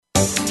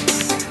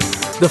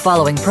The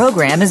following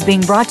program is being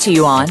brought to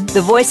you on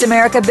the Voice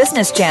America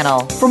Business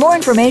Channel. For more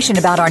information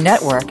about our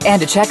network and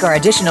to check our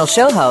additional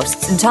show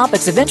hosts and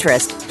topics of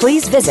interest,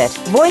 please visit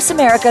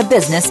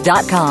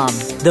voiceamericabusiness.com.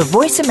 The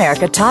Voice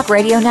America Talk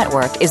Radio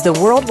Network is the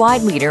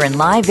worldwide leader in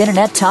live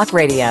Internet talk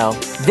radio.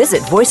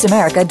 Visit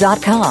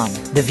voiceamerica.com.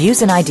 The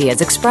views and ideas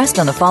expressed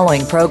on the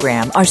following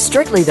program are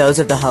strictly those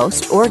of the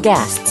host or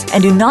guests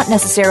and do not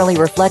necessarily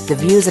reflect the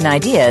views and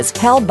ideas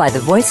held by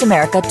the Voice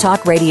America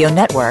Talk Radio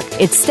Network,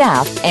 its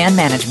staff, and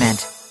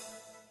management.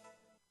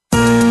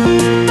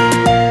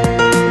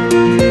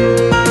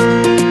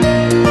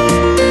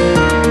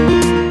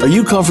 Are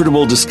you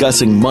comfortable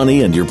discussing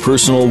money and your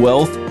personal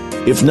wealth?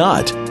 If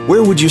not,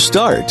 where would you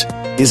start?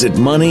 Is it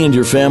money and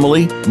your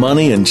family,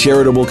 money and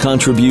charitable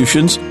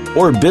contributions,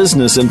 or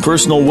business and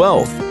personal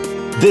wealth?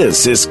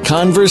 This is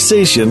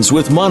Conversations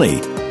with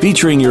Money,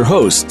 featuring your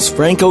hosts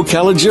Franco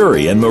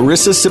Caligiuri and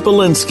Marissa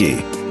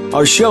Sipolinski.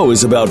 Our show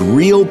is about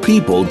real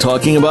people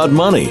talking about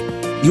money.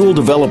 You will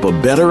develop a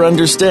better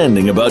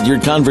understanding about your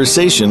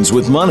conversations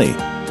with money,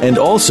 and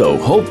also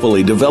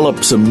hopefully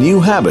develop some new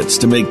habits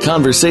to make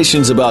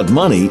conversations about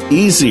money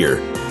easier.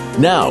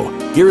 Now,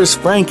 here is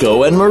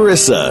Franco and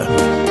Marissa.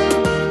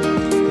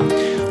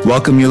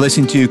 Welcome. You're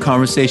listening to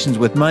Conversations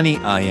with Money.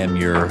 I am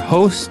your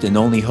host and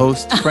only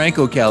host,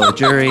 Franco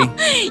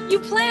Caligiuri. You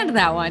planned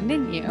that one,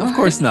 didn't you? Of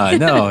course not.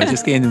 No, it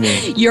just came to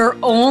me. Your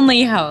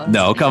only host.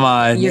 No, come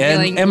on.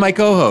 And my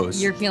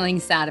co-host. You're feeling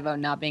sad about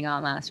not being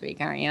on last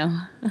week, aren't you?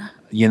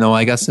 You know,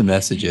 I got some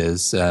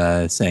messages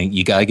saying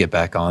you got to get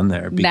back on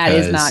there because that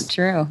is not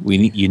true. We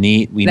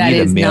need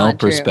a male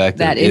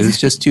perspective. It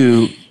was just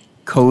too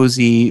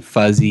cozy,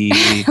 fuzzy,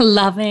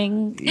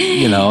 loving.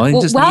 You know,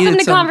 and just welcome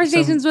to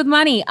Conversations with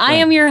Money. I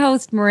am your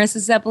host, Marissa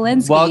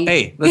Sipolinski. Well,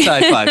 hey, let's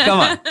high five.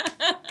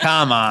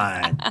 Come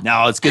on.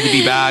 No, it's good to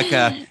be back.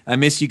 I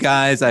miss you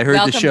guys. I heard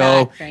welcome the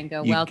show. Back,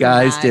 Franco. You welcome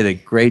guys back. did a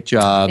great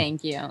job.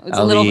 Thank you. It was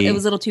a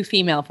little too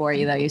female for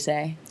you, though. You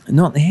say.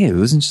 No, hey, it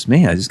wasn't just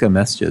me. I just got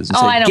messages.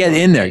 I don't get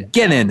in there.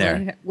 Get in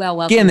there. Well,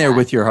 welcome Get in there back.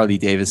 with your Harley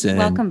Davidson.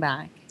 Welcome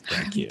back.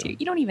 Thank you.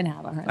 You don't even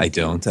have a Harley. I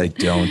don't.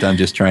 I'm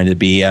just trying to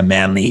be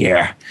manly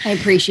here. I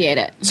appreciate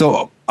it.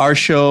 So our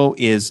show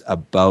is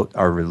about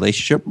our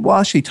relationship. Well,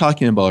 actually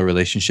talking about our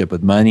relationship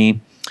with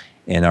money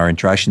and our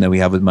interaction that we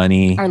have with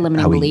money. Our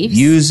limiting how beliefs. We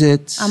use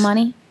it. On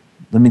money.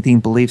 Limiting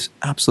beliefs,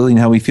 absolutely, and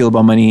how we feel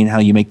about money and how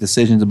you make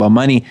decisions about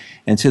money.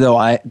 And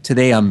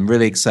today I'm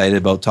really excited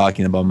about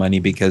talking about money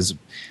because,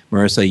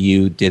 Marissa,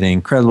 you did an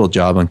incredible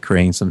job on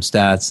creating some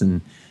stats, and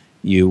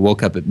you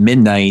woke up at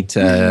midnight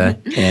and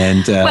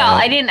well,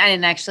 I didn't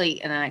actually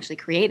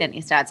create any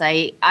stats.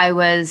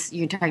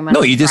 You're talking about.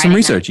 No, you did some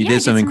research. Night. You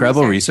did some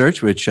incredible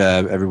research, which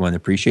everyone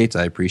appreciates.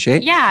 I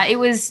appreciate. Yeah, it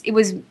was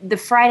the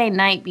Friday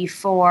night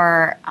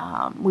before.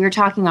 We were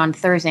talking on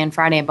Thursday and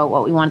Friday about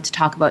what we wanted to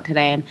talk about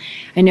today, and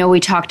I know we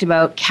talked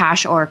about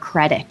cash or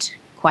credit. ?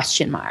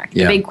 The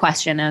big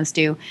question as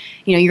to,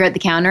 you're at the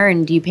counter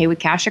and do you pay with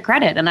cash or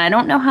credit? And I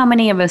don't know how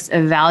many of us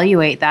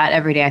evaluate that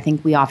every day. I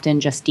think we often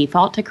just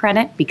default to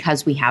credit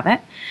because we have it.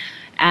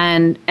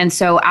 And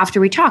so after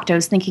we talked, I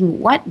was thinking,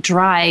 what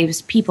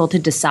drives people to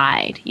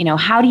decide?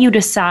 How do you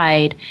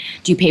decide,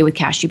 do you pay with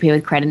cash, do you pay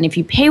with credit? And if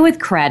you pay with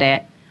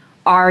credit,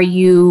 are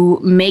you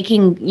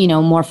making,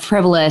 more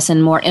frivolous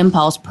and more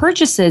impulse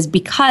purchases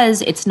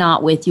because it's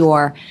not with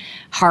your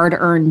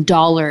hard-earned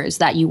dollars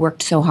that you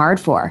worked so hard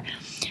for?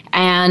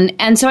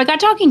 And so I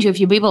got talking to a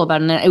few people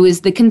about it, and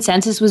the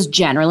consensus was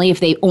generally if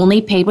they only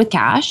paid with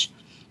cash,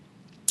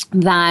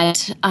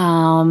 that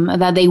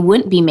they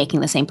wouldn't be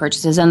making the same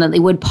purchases and that they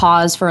would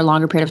pause for a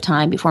longer period of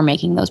time before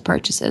making those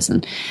purchases.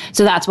 And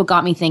so that's what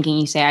got me thinking.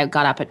 You say I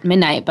got up at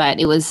midnight, but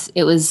it was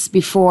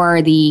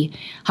before the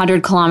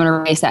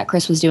 100-kilometer race that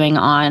Chris was doing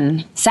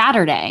on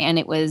Saturday, and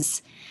it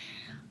was.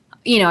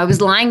 I was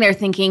lying there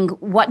thinking,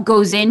 what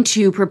goes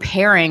into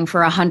preparing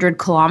for a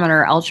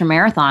 100-kilometer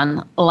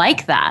ultramarathon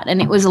like that?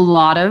 And it was a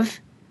lot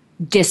of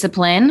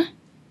discipline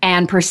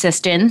and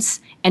persistence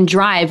and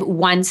drive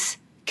once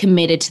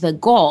committed to the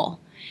goal.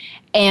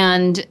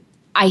 And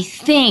I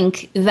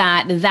think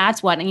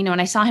that's what,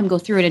 and I saw him go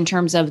through it in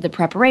terms of the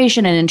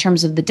preparation and in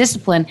terms of the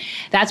discipline.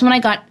 That's when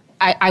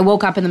I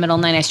woke up in the middle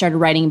of the night and I started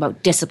writing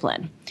about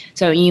discipline.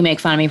 So you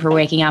make fun of me for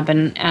waking up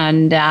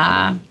and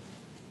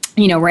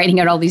writing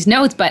out all these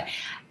notes, but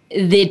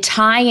the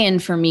tie-in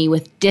for me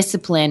with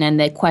discipline and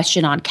the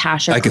question on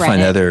cash or credit. I could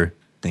find other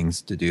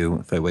things to do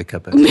if I wake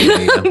up at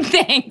 8 a.m.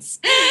 Thanks.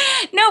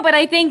 No, but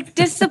I think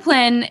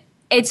discipline,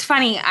 it's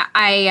funny,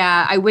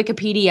 I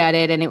Wikipedia'd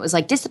it and it was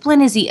like,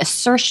 discipline is the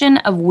assertion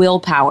of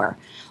willpower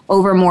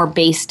over more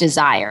base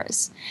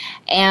desires.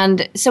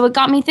 And so it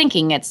got me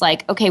thinking, it's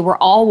like, okay, we're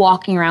all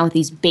walking around with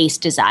these base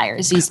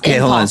desires. These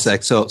hold on a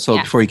sec. So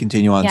before you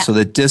continue on, so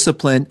the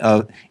discipline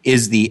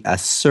is the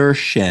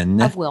assertion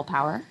of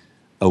willpower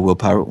a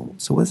willpower.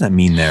 So what does that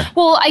mean there?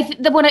 Well, I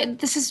think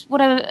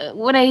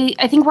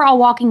we're all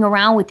walking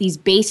around with these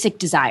basic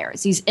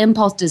desires, these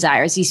impulse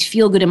desires, these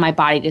feel good in my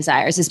body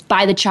desires. This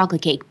buy the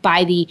chocolate cake,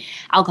 buy the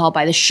alcohol,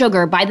 buy the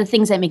sugar, buy the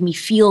things that make me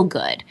feel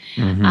good.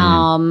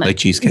 Like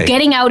cheesecake.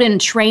 Getting out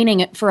and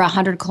training for a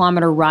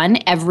 100-kilometer run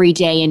every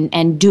day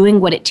and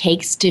doing what it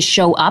takes to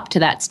show up to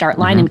that start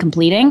line and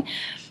completing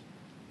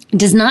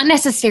does not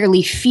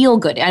necessarily feel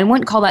good. I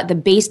wouldn't call that the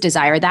base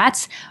desire.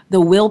 That's the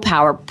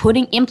willpower,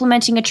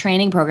 implementing a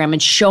training program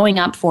and showing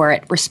up for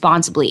it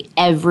responsibly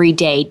every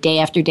day, day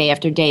after day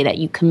after day, that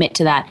you commit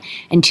to that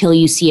until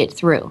you see it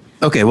through.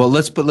 Okay, well,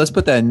 let's put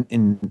that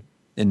in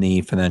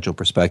the financial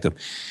perspective.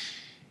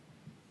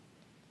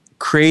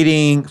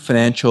 Creating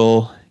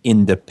financial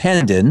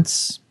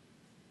independence.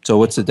 So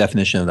what's the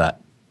definition of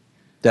that?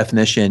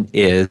 Definition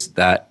is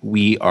that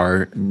we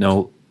are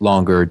no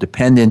longer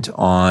dependent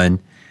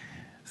on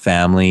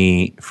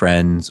family,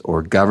 friends,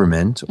 or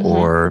government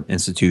or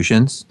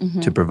institutions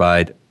to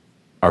provide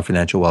our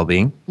financial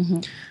well-being.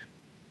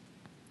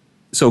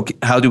 So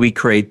how do we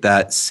create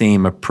that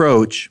same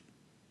approach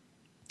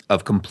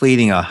of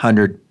completing a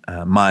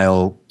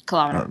 100-mile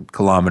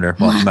kilometer?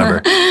 Well,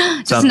 remember,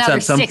 just another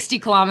 60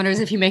 kilometers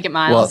if you make it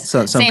miles.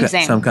 Well, same.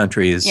 Some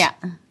countries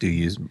do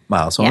use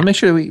miles. So I want to make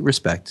sure that we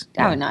respect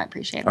I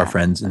appreciate our that.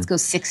 friends. Let's go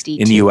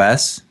 62. In the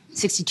U.S.?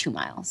 62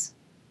 miles.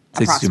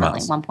 62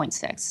 approximately miles.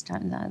 1.6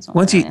 times.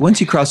 Once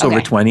you cross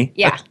over 20,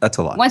 that's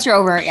a lot. Once you're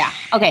over,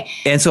 okay.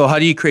 And so how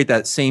do you create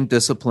that same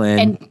discipline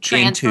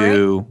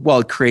into,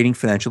 creating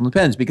financial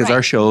independence? Because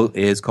our show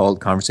is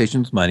called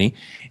Conversations with Money.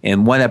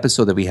 And one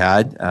episode that we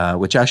had,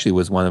 which actually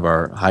was one of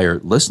our higher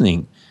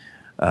listening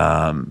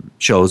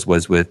shows,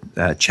 was with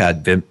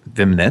Chad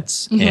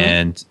Vimnitz.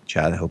 And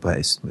Chad, I hope I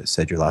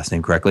said your last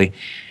name correctly.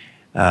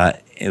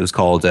 It was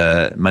called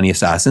Money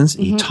Assassins.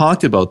 He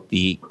talked about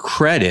the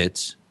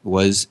credit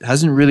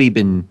hasn't really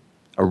been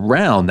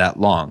around that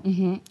long.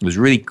 It was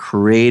really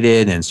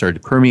created and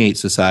started to permeate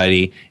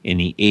society in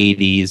the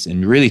 80s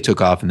and really took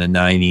off in the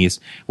 90s,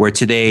 where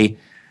today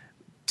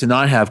to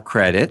not have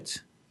credit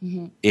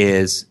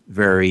is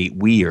very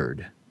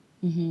weird.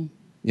 You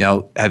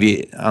know, I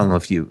don't know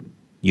if you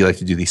like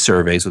to do these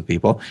surveys with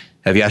people.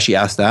 Have you actually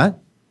asked that?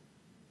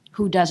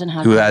 Who doesn't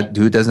have credit?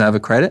 Who doesn't have a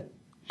credit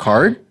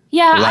card?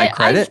 Yeah,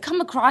 I've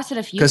come across it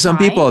a few times. Because some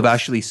people have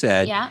actually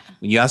said,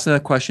 when you ask them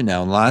that question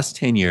now, in the last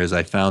 10 years,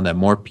 I found that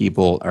more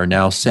people are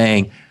now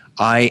saying,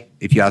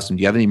 if you ask them,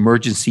 do you have an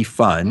emergency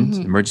fund?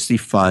 Emergency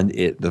fund,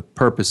 the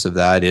purpose of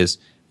that is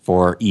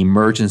for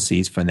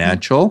emergencies,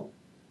 financial.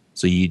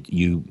 So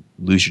you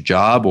lose your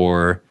job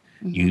or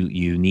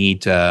you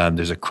need,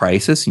 there's a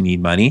crisis, you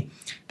need money.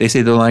 They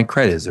say the line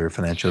credit is their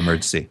financial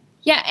emergency.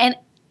 Yeah,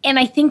 and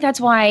I think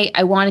that's why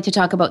I wanted to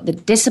talk about the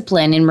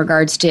discipline in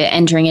regards to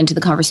entering into the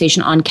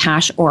conversation on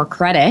cash or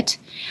credit,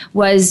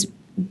 was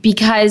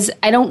because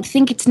I don't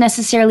think it's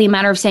necessarily a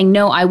matter of saying,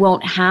 no, I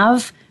won't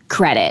have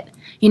credit.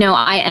 You know,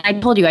 I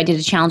told you I did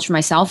a challenge for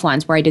myself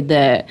once where I did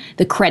the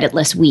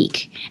creditless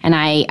week, and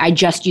I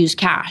just used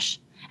cash.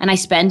 And I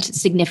spent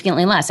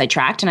significantly less. I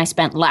tracked and I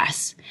spent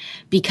less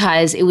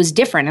because it was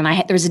different, and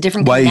there was a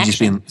different connection. Why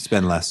did you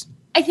spend less?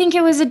 I think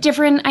there was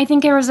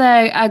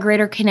a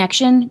greater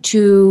connection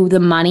to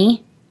the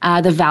money,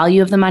 the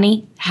value of the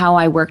money, how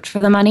I worked for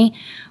the money.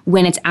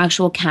 When it's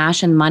actual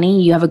cash and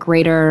money, you have a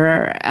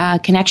greater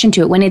connection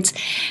to it. When it's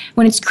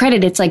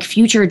credit, it's like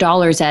future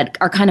dollars that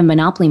are kind of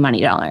monopoly money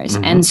dollars.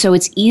 And so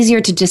it's easier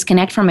to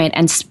disconnect from it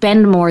and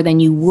spend more than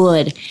you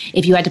would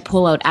if you had to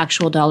pull out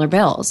actual dollar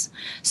bills.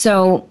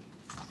 So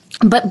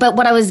But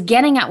what I was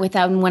getting at with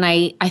that, and when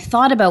I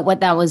thought about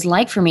what that was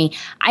like for me,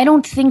 I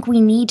don't think we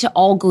need to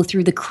all go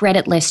through the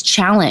creditless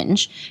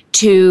challenge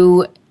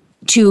to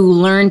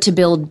learn to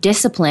build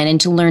discipline and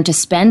to learn to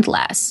spend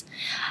less.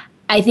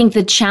 I think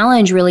the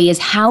challenge really is,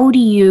 how do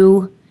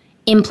you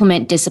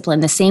implement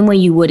discipline the same way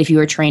you would if you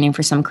were training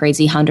for some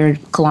crazy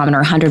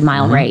 100-kilometer,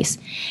 100-mile race,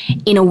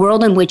 in a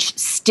world in which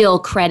still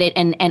credit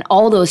and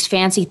all those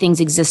fancy things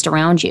exist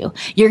around you?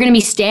 You're going to be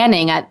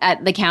standing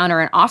at the counter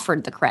and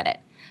offered the credit.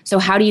 So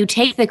how do you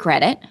take the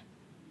credit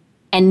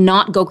and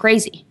not go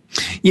crazy?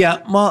 Yeah,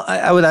 well,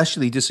 I would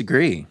actually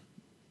disagree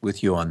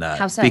with you on that.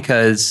 How so?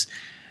 Because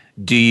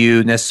do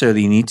you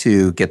necessarily need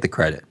to get the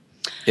credit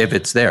if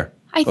it's there?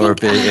 Or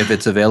if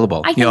it's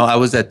available? I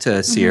was at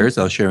Sears.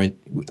 I was sharing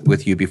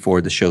with you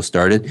before the show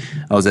started.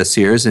 I was at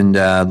Sears and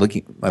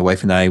my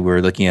wife and I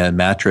were looking at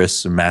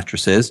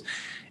mattresses.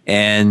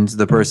 And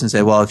the person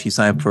said, well, if you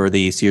sign up for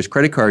the Sears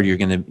credit card,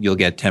 you'll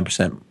get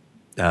 10%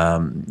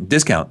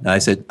 discount. And I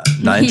said,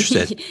 not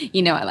interested.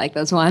 I like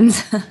those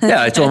ones.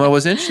 Yeah, I told him I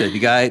was interested. The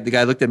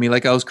guy looked at me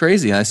like I was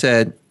crazy. And I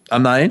said,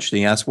 I'm not interested.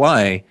 He asked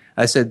why.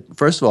 I said,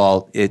 first of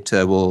all,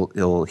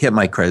 it'll hit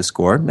my credit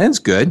score. And it's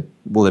good.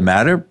 Will it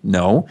matter?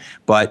 No.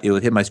 But it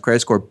would hit my credit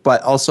score.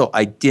 But also,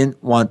 I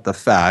didn't want the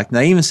fact. And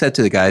I even said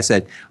to the guy, I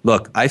said,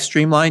 look, I've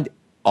streamlined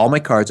all my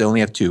cards. I only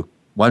have two.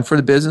 One for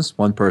the business,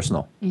 one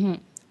personal.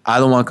 I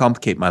don't want to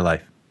complicate my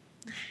life.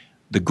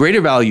 The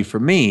greater value for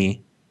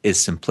me is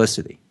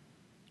simplicity.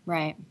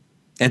 Right.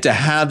 And to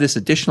have this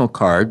additional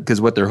card,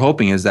 because what they're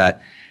hoping is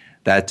that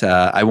that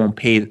I won't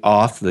pay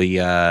off the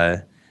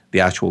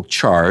actual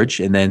charge,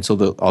 and then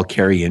I'll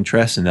carry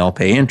interest and they'll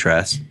pay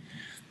interest.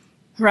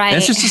 Right. And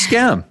it's just a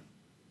scam.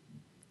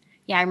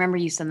 Yeah, I remember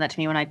you said that to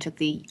me when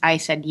I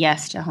said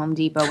yes to Home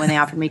Depot when they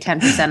offered me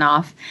 10%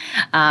 off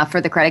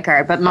for the credit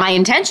card. But my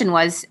intention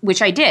was,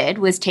 which I did,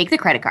 was take the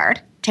credit card,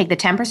 take the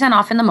 10%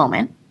 off in the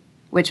moment,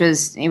 it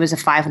was a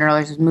 $500,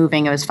 it was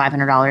moving, it was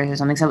 $500 or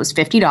something, so it was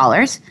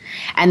 $50.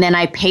 And then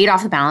I paid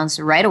off the balance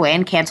right away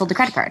and canceled the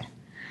credit card.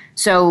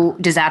 So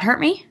does that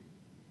hurt me?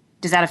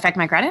 Does that affect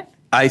my credit?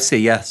 I say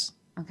yes.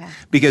 Okay.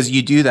 Because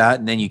you do that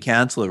and then you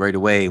cancel it right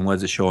away, and what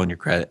does it show on your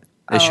credit?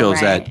 It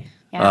shows right.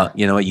 that,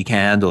 you know what, you can't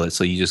handle it,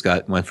 so you just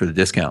went for the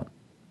discount.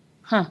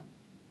 Huh.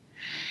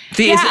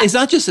 See, it's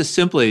not just as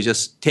simple as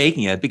just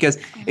taking it, because,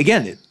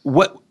 again,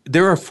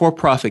 they're a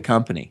for-profit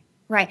company.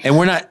 Right. And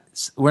we're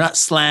not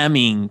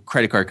slamming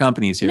credit card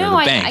companies here, no,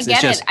 the banks. I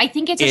get it. I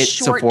think it's a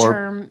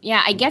short-term.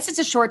 Yeah, I guess it's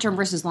a short-term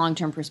versus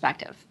long-term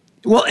perspective.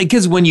 Well,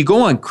 because when you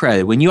go on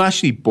credit, when you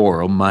actually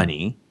borrow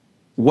money,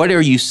 what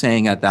are you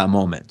saying at that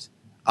moment?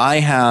 I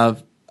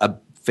have a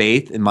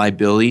faith in my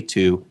ability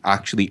to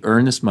actually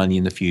earn this money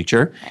in the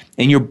future,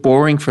 and you're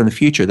borrowing from the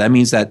future. That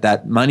means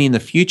that money in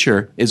the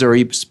future is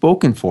already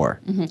spoken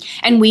for. Mm-hmm.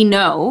 And we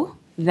know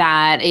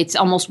that it's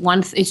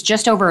it's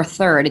just over a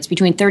third. It's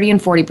between 30 and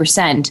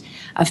 40%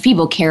 of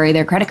people carry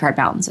their credit card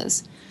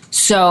balances.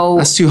 So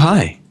that's too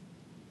high.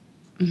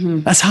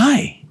 Mm-hmm. That's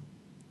high.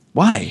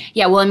 Why?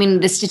 Yeah, well, I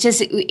mean, the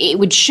statistic, it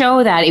would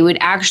show that it would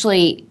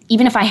actually,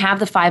 even if I have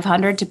the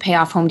 $500 to pay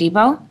off Home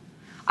Depot,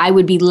 I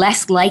would be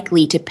less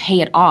likely to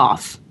pay it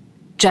off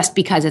just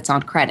because it's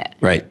on credit.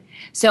 Right.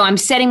 So I'm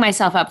setting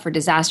myself up for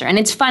disaster. And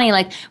it's funny,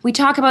 like, we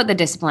talk about the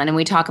discipline and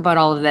we talk about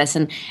all of this,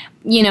 and,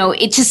 you know,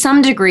 to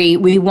some degree,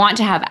 we want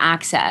to have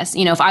access.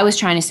 You know, if I was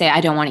trying to say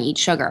I don't want to eat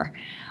sugar,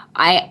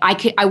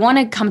 I want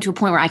to come to a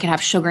point where I could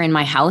have sugar in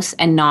my house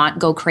and not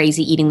go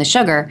crazy eating the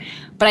sugar,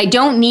 but I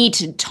don't need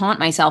to taunt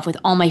myself with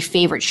all my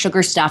favorite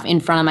sugar stuff in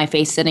front of my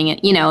face sitting in,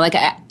 you know, like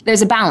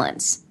there's a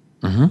balance,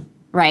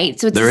 right?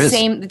 So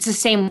it's the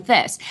same with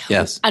this.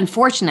 Yes.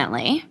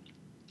 Unfortunately,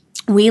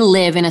 we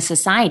live in a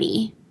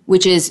society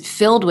which is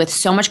filled with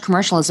so much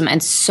commercialism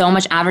and so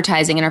much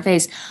advertising in our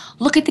face.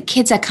 Look at the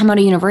kids that come out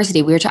of university.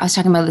 I was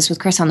talking about this with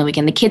Chris on the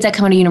weekend. The kids that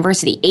come out of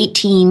university,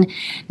 18,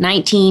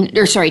 19,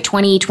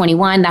 20,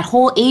 21, that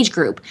whole age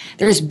group.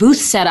 There's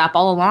booths set up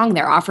all along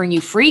there offering you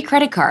free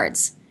credit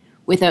cards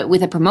with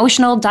a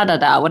promotional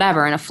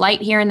whatever, and a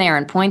flight here and there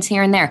and points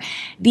here and there.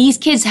 These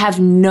kids have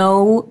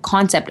no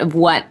concept of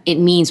what it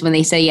means when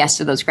they say yes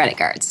to those credit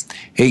cards.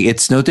 Hey,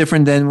 it's no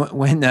different than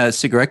when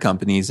cigarette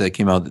companies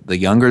came out. The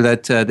younger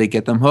that they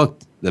get them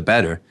hooked, the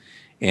better.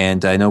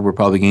 And I know we're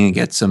probably going to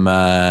get some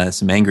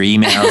angry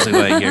emails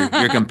like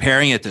you're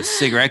comparing it to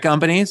cigarette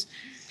companies.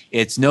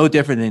 It's no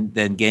different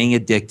than getting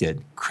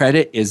addicted.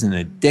 Credit is an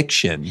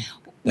addiction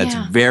that's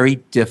very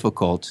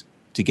difficult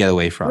to get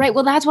away from. Right.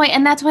 Well, that's why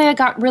I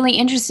got really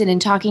interested in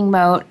talking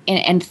about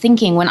and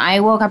thinking when I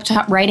woke up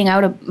writing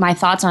out my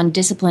thoughts on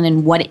discipline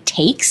and what it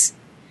takes.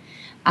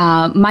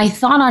 My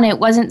thought on it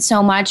wasn't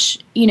so much,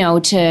 you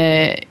know,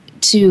 to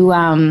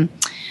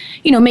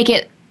make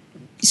it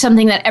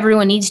something that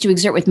everyone needs to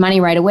exert with money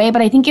right away,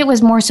 but I think it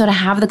was more so to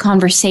have the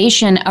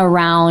conversation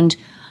around,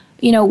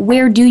 you know,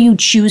 where do you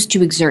choose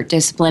to exert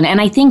discipline?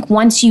 And I think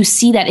once you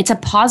see that, it's a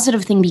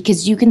positive thing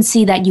because you can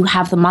see that you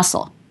have the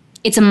muscle.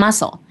 It's a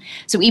muscle.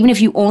 So even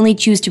if you only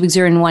choose to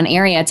exert in one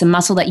area, it's a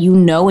muscle that you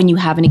know and you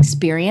have an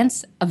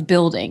experience of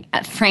building.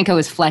 Franco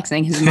is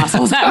flexing his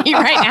muscles at me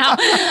right now.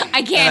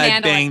 I can't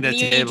handle it.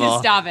 You need to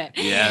stop it.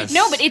 Yes.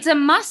 No, but it's a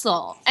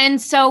muscle.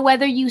 And so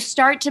whether you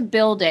start to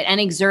build it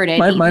and exert it,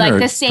 like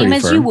the same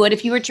as you would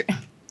if you were...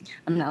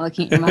 I'm not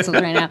looking at your muscles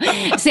right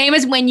now. Same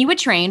as when you would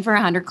train for a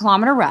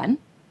 100-kilometer run.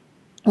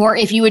 Or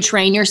if you would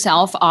train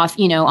yourself off,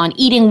 you know, on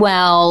eating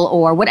well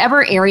or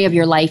whatever area of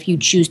your life you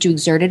choose to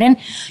exert it in,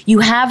 you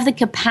have the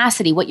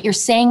capacity. What you're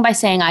saying by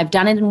saying, I've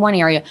done it in one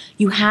area,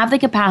 you have the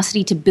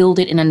capacity to build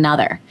it in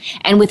another.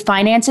 And with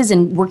finances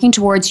and working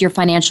towards your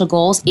financial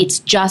goals, it's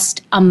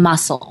just a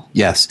muscle.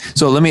 Yes.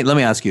 So let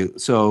me ask you.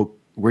 So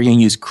we're going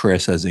to use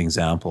Chris as an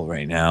example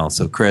right now.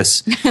 So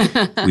Chris,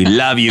 we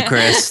love you,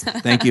 Chris.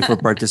 Thank you for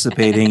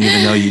participating,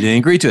 even though you didn't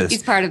agree to this.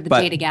 He's part of the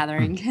data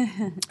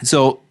gathering.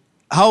 So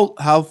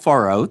how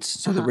far out?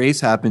 So the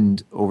race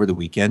happened over the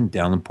weekend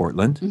down in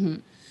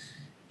Portland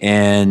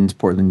and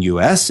Portland,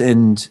 US.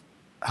 And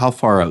how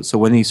far out? So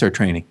when did you start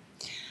training?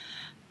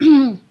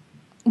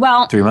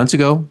 Well, 3 months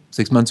ago,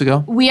 6 months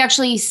ago? We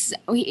actually,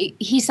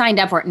 he signed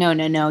up for it.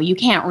 No. You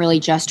can't really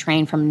just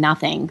train from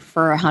nothing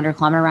for a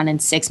 100-kilometer run in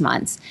 6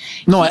 months.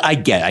 No, I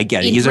get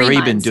it. He's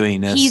already been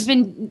doing this. He's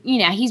been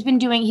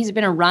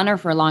a runner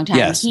for a long time.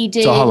 Yes. He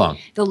did. So how long?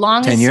 The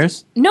longest. 10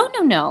 years?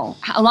 No.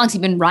 How long has he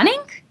been running?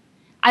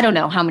 I don't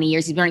know how many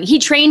years he's been running. He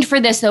trained for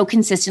this, though,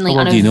 consistently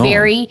on a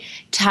very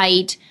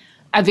tight,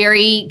 a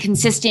very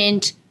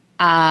consistent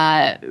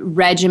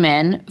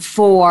regimen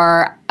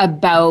for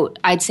about,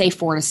 I'd say,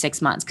 4 to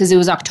 6 months, because it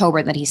was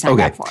October that he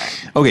signed up for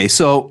it. Okay,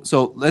 so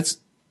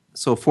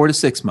 4 to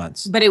 6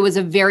 months. But it was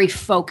a very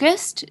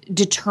focused,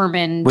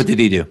 determined What did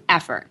he do?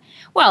 effort.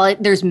 Well,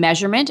 there's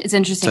measurement. It's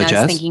interesting. Such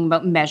I was as? thinking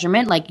about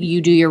measurement. Like you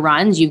do your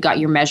runs, you've got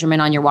your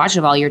measurement on your watch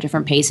of all your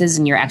different paces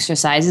and your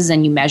exercises,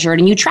 and you measure it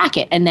and you track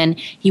it. And then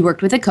he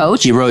worked with a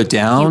coach. He wrote it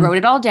down? He wrote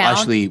it all down.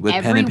 Actually, with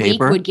every pen and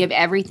paper? week would give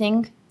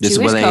everything This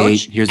to is his what I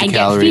coach ate. Here's the and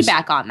calories. get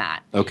feedback on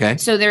that. Okay.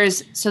 So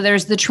there's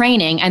the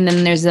training, and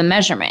then there's the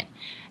measurement.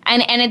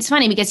 And it's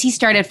funny because he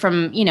started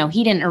from,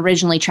 he didn't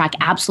originally track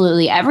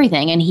absolutely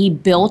everything, and he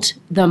built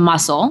the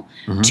muscle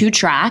to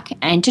track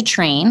and to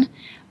train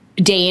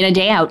day in and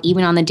day out,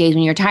 even on the days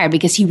when you're tired,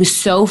 because he was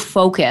so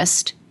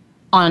focused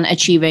on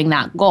achieving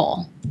that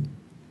goal.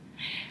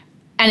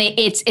 And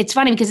it's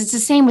funny because it's the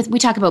same with, we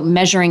talk about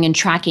measuring and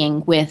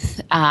tracking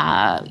with,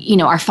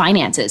 our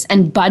finances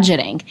and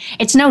budgeting.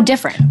 It's no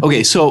different.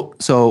 Okay,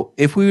 so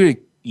if we were to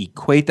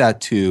equate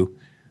that to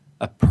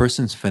a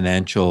person's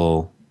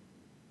financial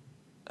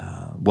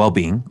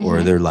well-being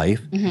or their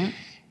life,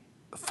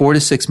 4 to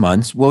 6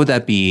 months, what would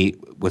that be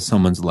with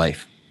someone's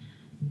life?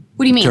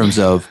 What do you mean? In terms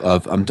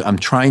of I'm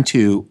trying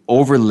to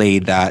overlay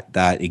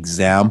that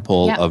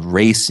example of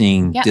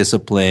racing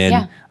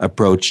discipline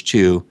approach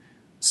to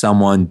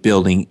someone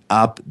building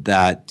up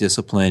that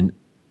discipline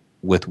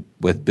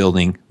with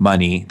building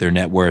money, their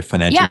net worth,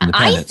 financial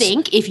independence. I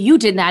think if you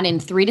did that in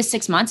 3 to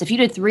 6 months, if you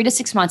did 3 to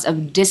 6 months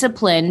of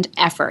disciplined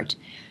effort,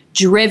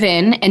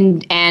 driven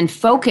and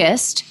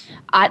focused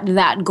at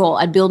that goal,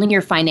 at building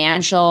your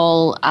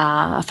financial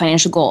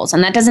goals.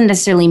 And that doesn't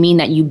necessarily mean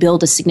that you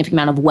build a significant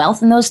amount of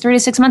wealth in those 3 to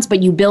 6 months,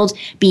 but you build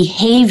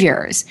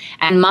behaviors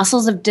and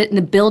muscles of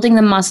building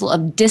the muscle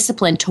of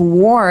discipline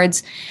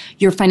towards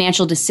your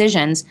financial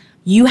decisions.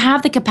 You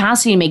have the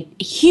capacity to make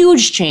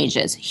huge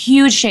changes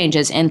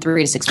in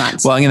 3 to 6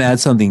 months. Well, I'm going to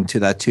add something to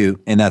that too,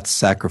 and that's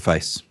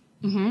sacrifice.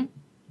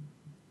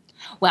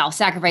 Well,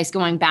 sacrifice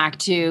going back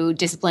to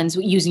disciplines,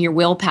 using your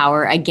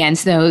willpower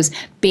against those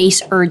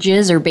base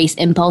urges or base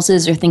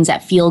impulses or things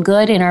that feel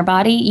good in our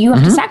body. You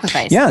have to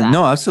sacrifice. Yeah, that.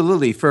 no,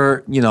 absolutely.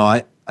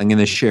 I'm going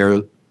to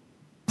share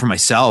for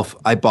myself.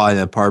 I bought an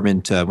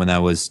apartment when I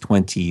was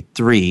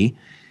 23,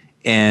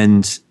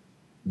 and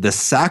the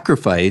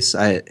sacrifice,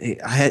 I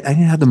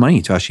didn't have the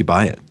money to actually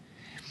buy it.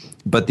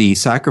 But the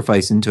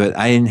sacrifice into it,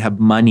 I didn't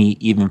have money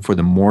even for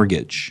the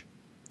mortgage.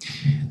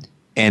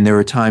 And there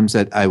were times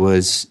that I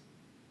was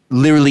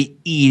literally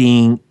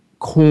eating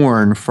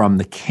corn from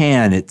the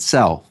can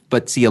itself.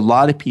 But see, a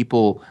lot of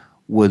people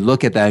would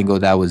look at that and go,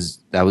 that was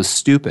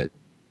stupid.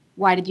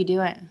 Why did you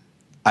do it?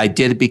 I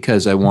did it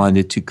because I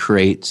wanted to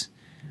create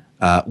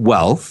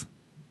wealth,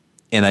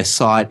 and I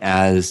saw it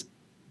as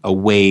a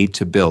way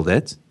to build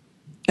it.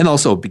 And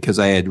also because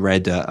I had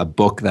read a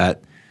book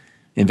that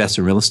invests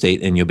in real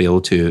estate and you'll be able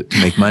to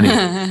make money.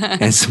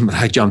 And so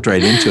I jumped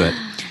right into it.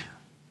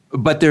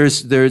 But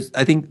there's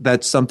I think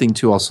that's something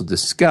to also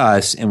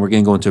discuss, and we're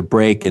going to go into a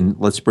break, and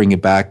let's bring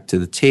it back to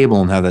the table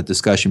and have that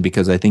discussion,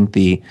 because I think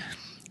the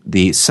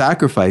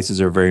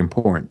sacrifices are very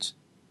important,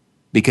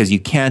 because you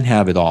can't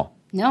have it all.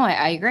 No,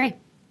 I agree.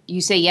 You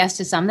say yes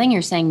to something,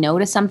 you're saying no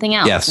to something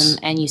else. Yes.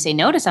 And you say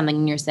no to something,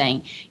 and you're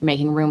saying you're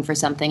making room for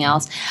something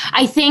else.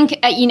 I think,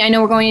 I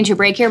know we're going into a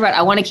break here, but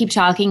I want to keep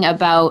talking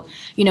about,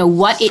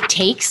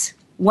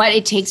 what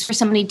it takes for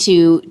somebody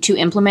to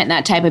implement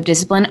that type of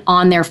discipline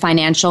on their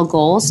financial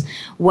goals,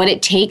 what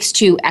it takes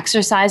to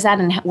exercise that,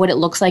 and what it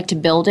looks like to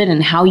build it,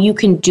 and how you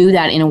can do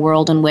that in a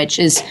world in which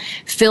is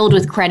filled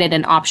with credit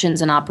and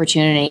options and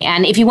opportunity.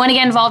 And if you want to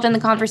get involved in the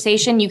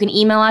conversation, you can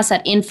email us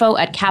at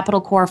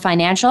info@Capital Core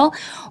Financial,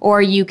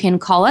 or you can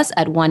call us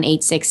at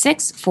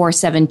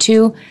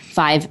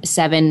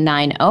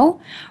 1-866-472-5790.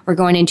 We're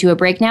going into a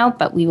break now,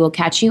 but we will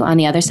catch you on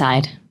the other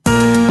side.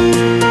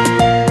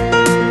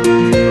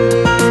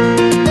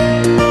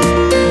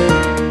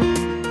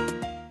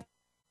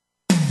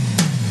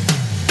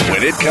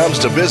 When it comes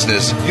to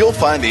business, you'll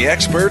find the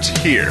experts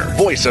here.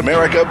 Voice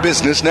America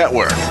Business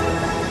Network.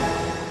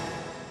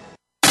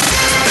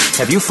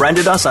 Have you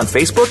friended us on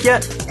Facebook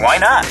yet? Why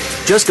not?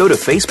 Just go to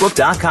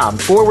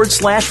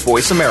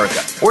facebook.com/Voice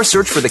America or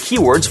search for the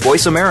keywords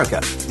Voice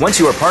America. Once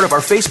you are part of our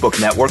Facebook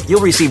network,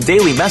 you'll receive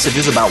daily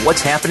messages about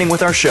what's happening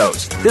with our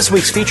shows, this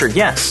week's featured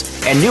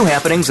guests, and new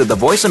happenings at the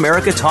Voice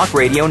America Talk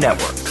Radio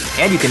Network.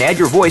 And you can add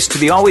your voice to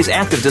the always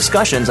active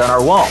discussions on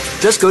our wall.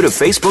 Just go to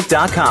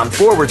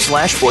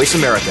facebook.com/Voice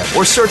America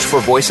or search for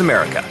Voice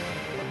America.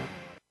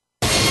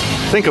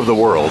 Think of the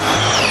world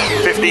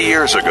 50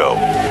 years ago.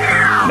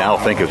 Now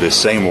think of this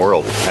same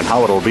world and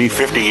how it'll be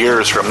 50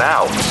 years from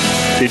now.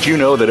 Did you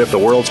know that if the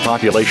world's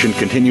population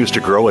continues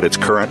to grow at its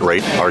current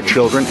rate, our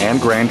children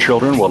and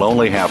grandchildren will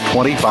only have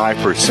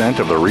 25%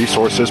 of the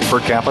resources per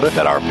capita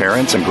that our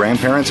parents and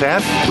grandparents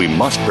had? We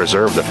must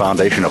preserve the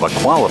foundation of a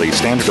quality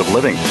standard of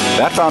living.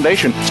 That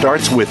foundation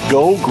starts with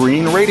Go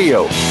Green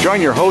Radio.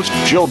 Join your host,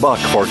 Jill Buck,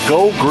 for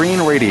Go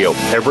Green Radio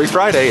every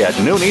Friday at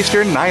noon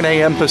Eastern, 9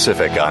 a.m.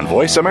 Pacific on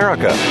Voice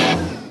America.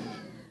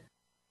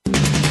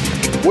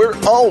 We're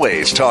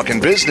always talking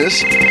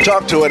business.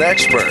 Talk to an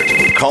expert.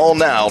 Call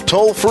now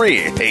toll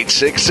free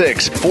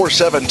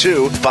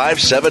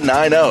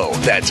 866-472-5790.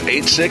 That's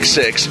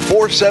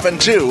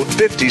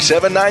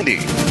 866-472-5790.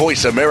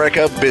 Voice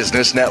America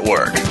Business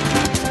Network.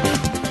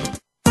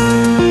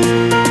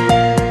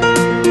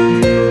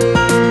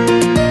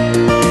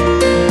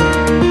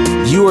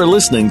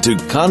 listening to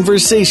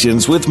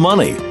Conversations with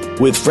Money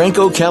with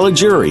Franco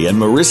Caligiuri and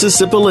Marissa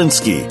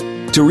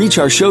Sipolinski. To reach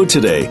our show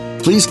today,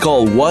 please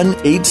call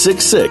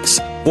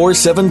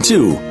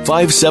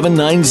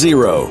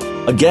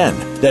 1-866-472-5790. Again,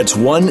 that's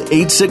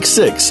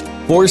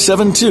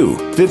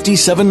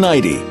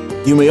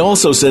 1-866-472-5790. You may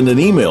also send an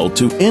email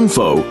to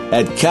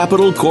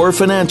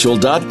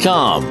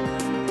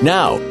info@capitalcorefinancial.com.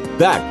 Now,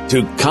 back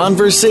to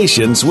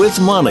Conversations with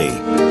Money.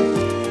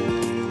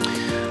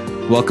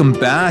 Welcome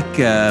back.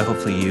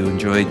 Hopefully you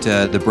enjoyed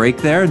the break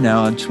there.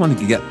 Now, I just want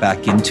to get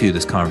back into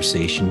this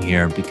conversation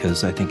here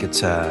because I think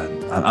it's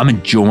I'm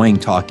enjoying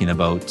talking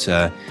about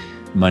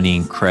money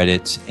and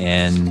credit.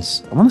 And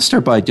I want to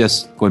start by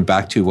just going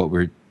back to what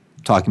we're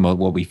talking about,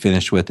 what we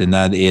finished with, and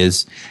that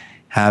is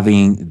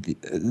having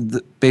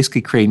basically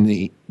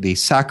creating the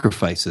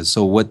sacrifices.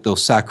 So what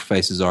those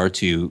sacrifices are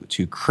to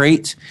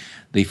create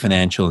the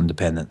financial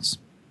independence.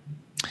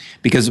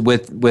 Because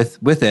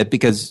with it,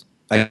 because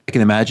I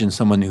can imagine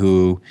someone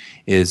who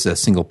is a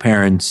single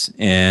parent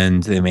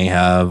and they may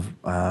have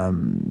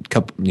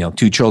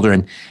two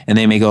children, and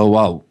they may go,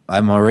 "Well,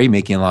 I'm already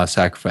making a lot of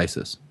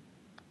sacrifices."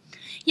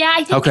 Yeah,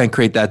 I think. How can I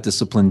create that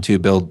discipline to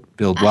build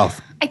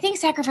wealth? I think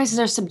sacrifices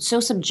are so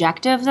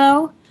subjective,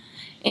 though,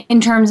 in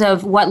terms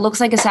of what looks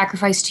like a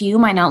sacrifice to you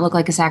might not look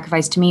like a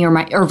sacrifice to me,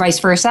 or vice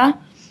versa.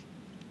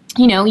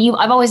 You know,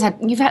 we've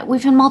had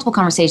multiple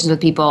conversations with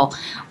people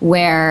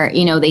where,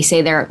 you know, they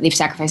say they've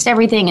sacrificed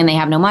everything and they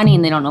have no money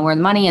and they don't know where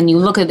the money, and you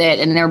look at it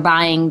and they're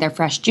buying their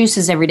fresh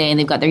juices every day and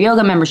they've got their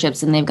yoga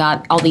memberships and they've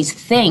got all these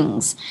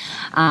things,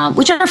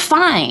 which are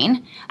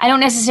fine. I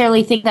don't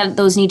necessarily think that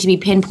those need to be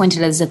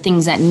pinpointed as the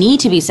things that need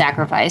to be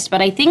sacrificed,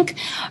 but I think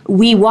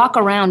we walk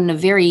around in a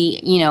very,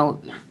 you know,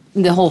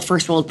 the whole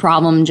first world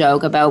problem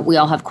joke about we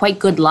all have quite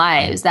good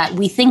lives, that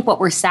we think what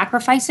we're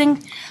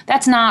sacrificing,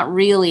 that's not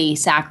really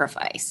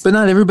sacrifice. But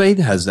not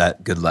everybody has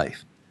that good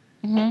life.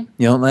 Mm-hmm.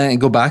 You know, and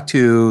go back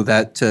to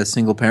that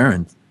single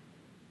parent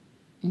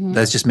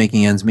that's just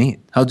making ends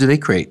meet. How do they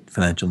create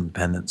financial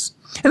independence?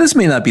 And this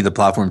may not be the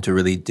platform to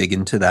really dig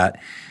into that,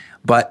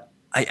 but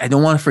I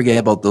don't want to forget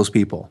about those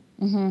people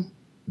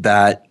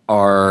that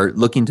are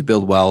looking to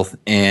build wealth,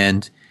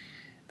 and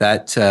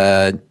that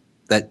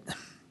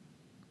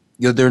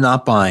you know, they're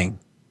not buying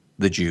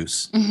the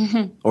juice,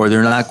 or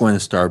they're not going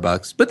to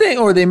Starbucks, but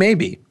they may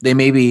be. They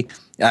may be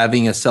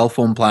having a cell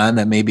phone plan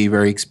that may be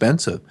very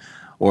expensive,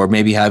 or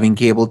maybe having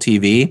cable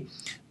TV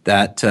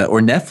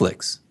or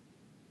Netflix,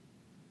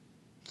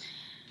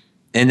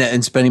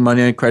 and spending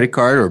money on a credit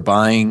card or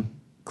buying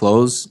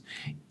clothes.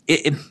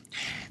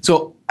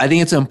 So I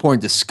think it's an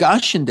important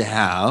discussion to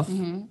have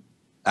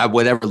at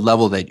whatever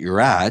level that you're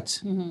at,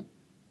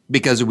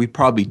 because we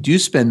probably do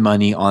spend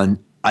money on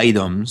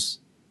items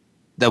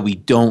that we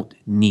don't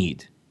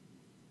need.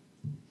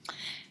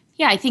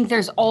 Yeah, I think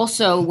there's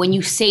also, when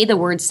you say the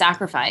word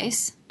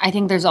sacrifice, I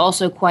think there's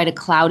also quite a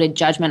clouded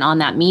judgment on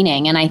that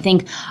meaning. And I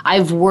think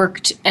I've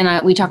worked,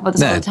 and we talk about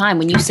this all the time,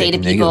 when you say to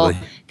people,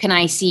 can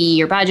I see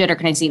your budget, or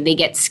can I see, they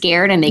get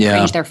scared and they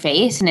cringe their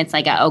face, and it's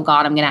like, oh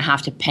God, I'm going to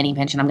have to penny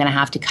pinch, and I'm going to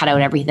have to cut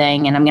out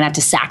everything, and I'm going to have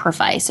to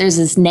sacrifice. There's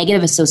this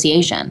negative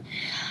association,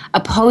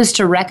 opposed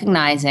to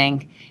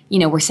recognizing, you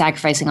know, we're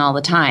sacrificing all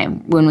the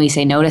time when we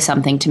say no to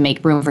something to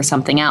make room for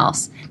something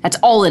else. That's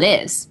all it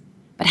is.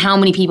 But how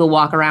many people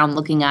walk around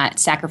looking at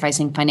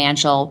sacrificing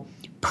financial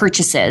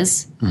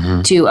purchases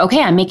to,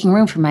 okay, I'm making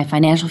room for my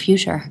financial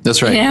future.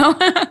 That's right. You know?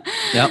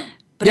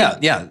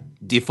 Yeah.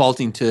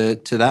 Defaulting to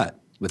that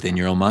within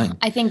your own mind.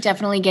 I think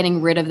definitely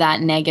getting rid of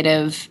that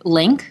negative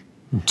link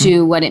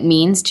to what it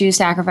means to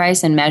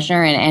sacrifice and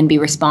measure and be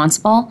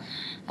responsible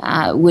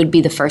would be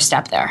the first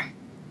step there.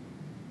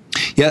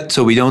 Yeah,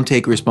 so we don't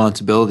take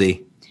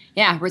responsibility.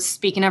 Yeah, we're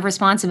speaking of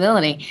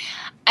responsibility.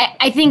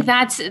 I think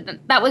that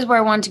was where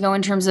I wanted to go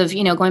in terms of,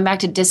 you know, going back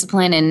to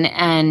discipline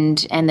and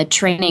the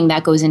training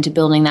that goes into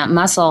building that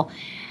muscle.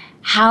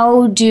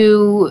 How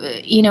do,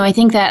 you know, I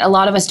think that a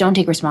lot of us don't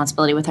take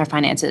responsibility with our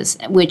finances,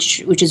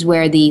 which is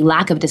where the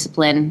lack of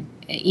discipline,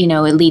 you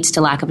know, it leads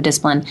to lack of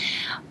discipline.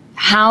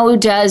 How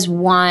does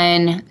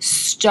one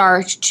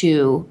start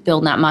to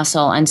build that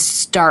muscle and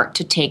start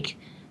to take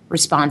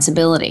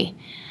responsibility?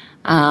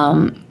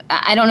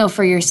 I don't know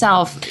for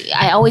yourself.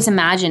 I always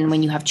imagine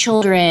when you have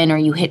children or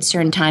you hit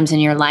certain times in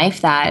your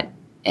life that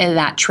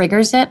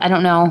triggers it. I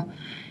don't know.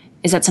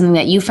 Is that something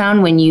that you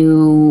found when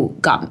you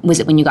got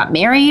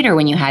married or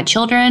when you had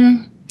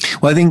children?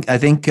 Well, I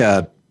think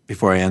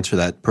before I answer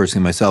that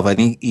personally myself, I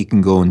think you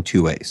can go in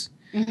two ways.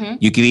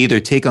 You can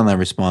either take on that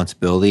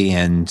responsibility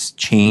and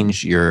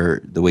change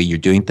the way you're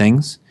doing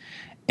things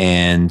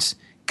and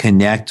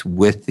connect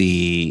with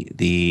the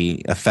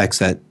effects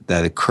that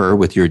occur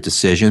with your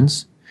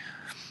decisions,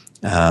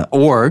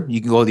 or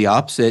you can go the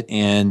opposite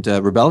and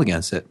rebel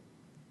against it.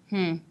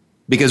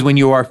 Because when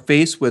you are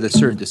faced with a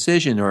certain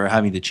decision or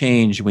having to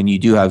change, when you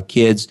do have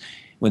kids,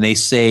 when they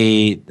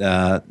say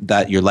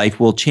that your life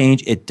will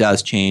change, it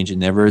does change. It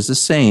never is the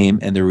same,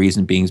 and the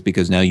reason being is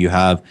because now you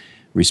have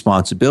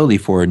responsibility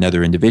for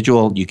another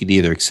individual. You could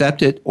either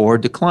accept it or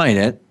decline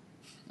it.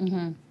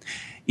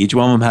 Each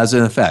one of them has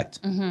an effect.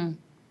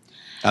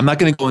 I'm not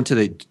going to go into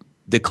the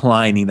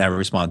declining that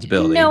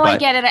responsibility. No, I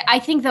get it. I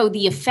think, though,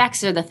 the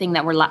effects are the thing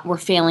that we're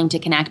failing to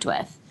connect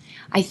with.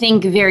 I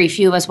think very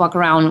few of us walk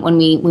around when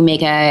we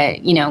make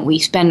we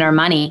spend our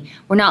money.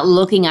 We're not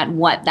looking at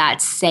what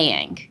that's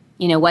saying,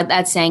 what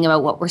that's saying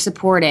about what we're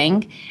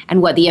supporting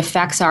and what the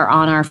effects are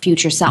on our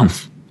future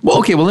self. Well,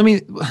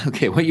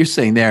 what you're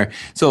saying there.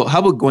 So how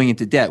about going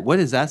into debt? What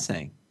is that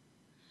saying?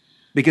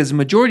 Because the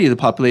majority of the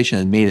population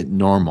has made it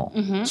normal.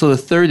 Mm-hmm. So the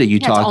third that you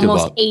talked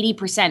almost about.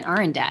 80%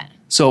 are in debt.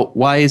 So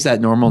why is that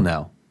normal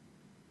now?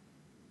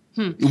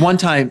 One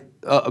time,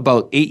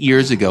 about 8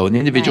 years ago, an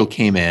individual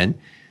came in,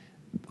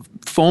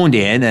 phoned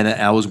in, and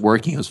I was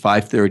working. It was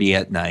 5:30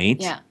 at night.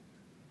 Yeah.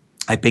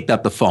 I picked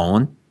up the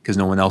phone because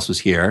no one else was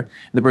here.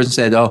 And the person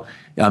said, "Oh,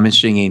 I'm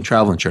interested in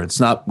travel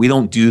insurance." We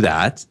don't do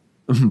that,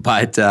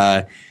 but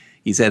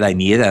he said, "I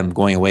need it. I'm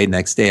going away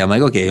next day." I'm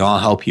like, "Okay, I'll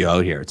help you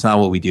out here. It's not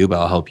what we do, but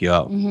I'll help you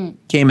out." Mm-hmm.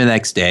 Came in the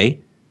next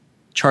day,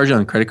 charged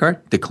on a credit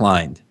card,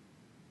 declined.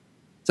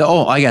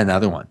 So, I got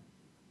another one.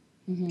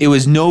 Mm-hmm. It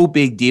was no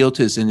big deal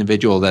to this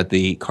individual that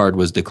the card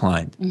was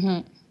declined.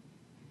 Mm-hmm.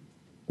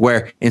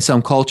 Where in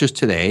some cultures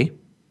today,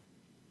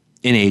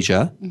 in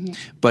Asia,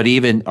 but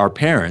even our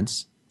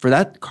parents, for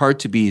that card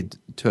to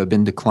have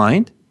been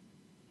declined,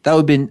 they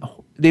would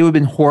have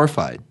been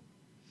horrified,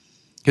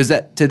 because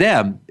that to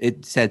them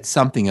it said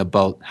something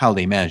about how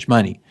they manage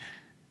money.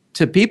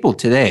 To people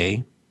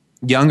today,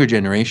 younger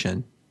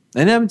generation,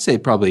 and I would say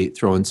probably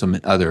throw in some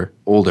other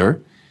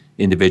older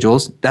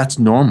individuals, that's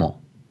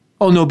normal.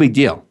 Oh, no big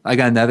deal. I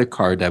got another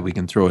card that we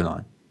can throw it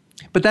on.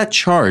 But that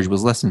charge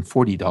was less than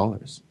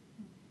 $40.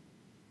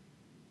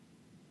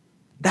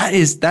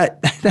 That's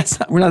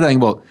not, we're not talking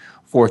about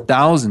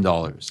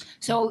 $4,000.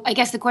 So I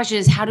guess the question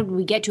is, how did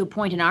we get to a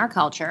point in our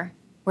culture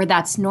where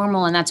that's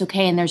normal and that's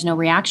okay and there's no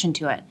reaction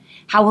to it?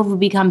 How have we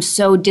become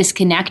so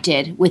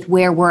disconnected with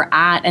where we're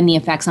at and the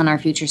effects on our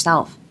future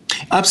self?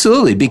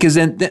 Absolutely, because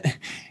then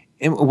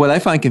what I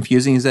find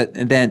confusing is that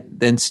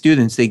then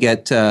students, they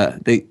get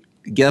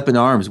up in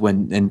arms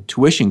when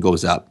tuition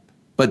goes up,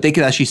 but they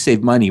could actually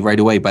save money right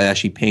away by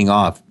actually paying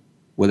off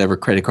whatever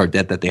credit card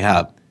debt that they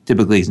have.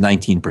 Typically, it's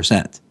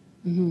 19%.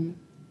 Mm-hmm.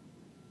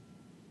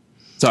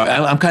 So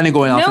I'm kind of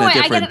going off in a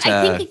different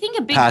I think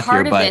a big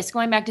part of this,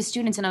 going back to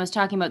students, and I was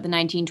talking about the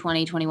 19,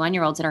 20,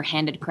 21-year-olds that are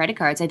handed credit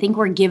cards, I think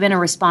we're given a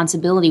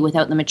responsibility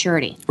without the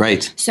maturity.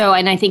 Right. So,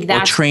 and I think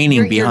that's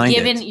training behind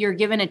it. You're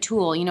given a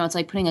tool. It's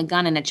like putting a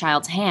gun in a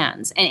child's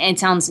hands. And it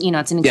sounds,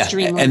 it's an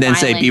extremely and then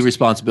violent, say, be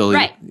responsible.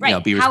 Right.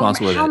 Be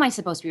responsible with it. How am I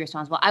supposed to be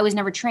responsible? I was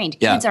never trained.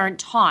 Kids aren't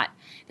taught.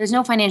 There's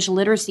no financial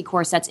literacy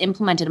course that's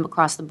implemented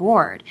across the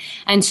board.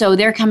 And so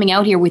they're coming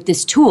out here with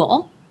this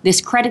tool, this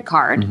credit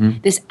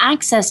card, this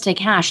access to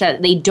cash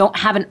that they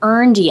haven't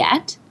earned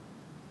yet,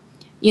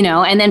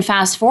 and then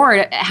fast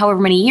forward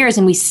however many years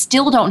and we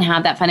still don't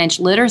have that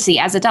financial literacy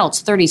as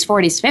adults, 30s,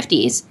 40s,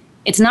 50s.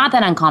 It's not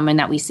that uncommon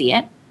that we see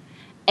it.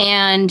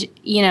 And,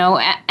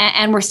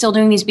 and we're still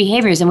doing these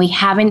behaviors and we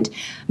haven't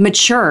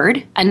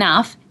matured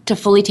enough to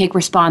fully take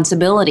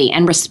responsibility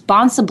and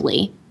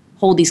responsibly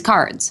hold these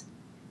cards.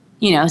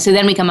 So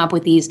then we come up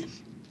with these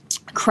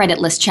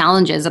creditless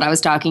challenges that I was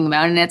talking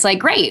about. And it's like,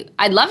 great,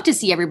 I'd love to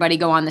see everybody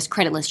go on this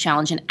creditless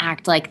challenge and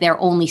act like they're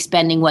only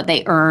spending what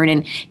they earn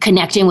and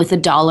connecting with the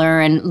dollar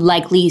and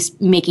likely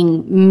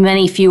making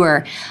many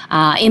fewer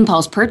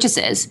impulse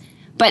purchases.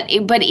 But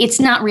it's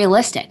not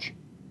realistic.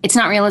 It's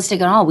not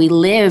realistic at all. We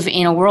live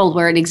in a world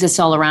where it exists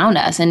all around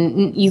us,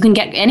 and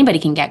anybody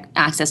can get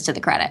access to the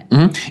credit.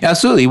 Mm-hmm.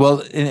 Absolutely.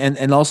 Well,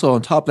 and also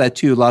on top of that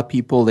too, a lot of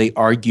people, they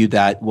argue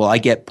that, well, I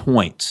get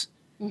points.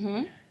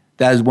 Mm-hmm.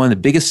 That is one of the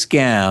biggest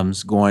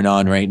scams going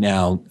on right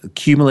now,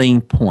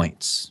 accumulating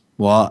points.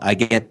 Well, I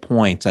get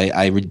points.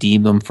 I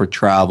redeem them for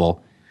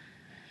travel.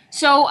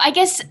 So I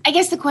guess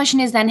the question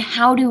is then,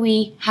 how do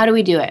we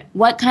do it?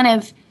 What kind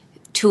of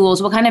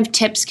tools, what kind of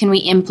tips can we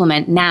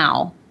implement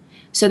now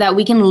so that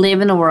we can live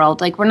in a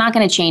world, like we're not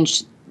going to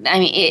change. I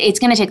mean, it's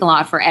going to take a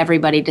lot for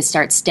everybody to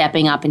start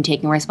stepping up and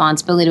taking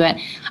responsibility to it.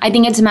 I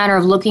think it's a matter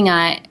of looking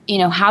at,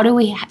 how do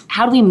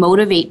we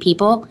motivate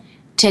people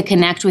to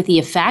connect with the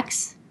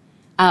effects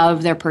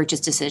of their purchase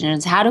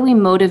decisions? How do we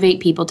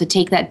motivate people to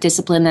take that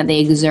discipline that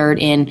they exert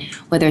in,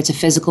 whether it's a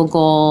physical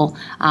goal,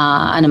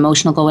 an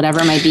emotional goal,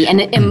 whatever it might be,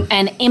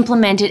 and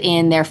implement it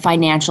in their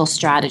financial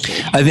strategy?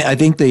 I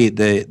think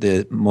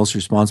the most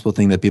responsible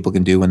thing that people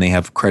can do when they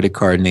have a credit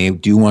card and they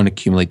do want to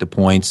accumulate the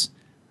points,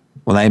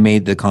 when I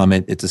made the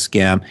comment, it's a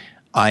scam,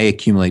 I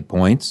accumulate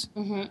points.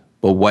 Mm-hmm.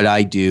 But what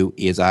I do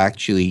is I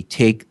actually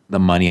take the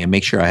money and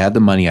make sure I have the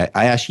money. I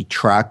actually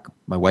track,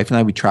 my wife and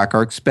I, we track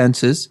our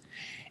expenses.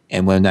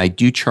 And when I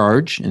do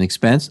charge an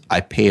expense, I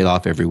pay it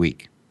off every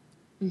week.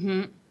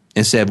 Mm-hmm.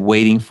 Instead of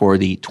waiting for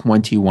the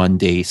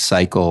 21-day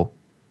cycle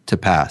to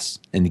pass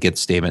and to get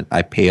the statement,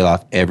 I pay it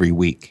off every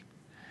week.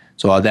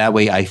 So that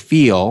way I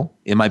feel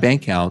in my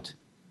bank account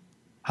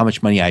how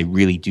much money I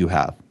really do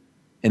have.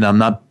 And I'm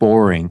not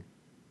borrowing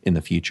in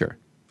the future.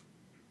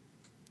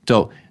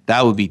 So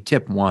that would be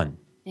tip one.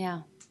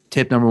 Yeah.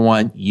 tip number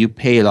one, you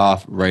pay it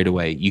off right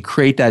away. You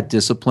create that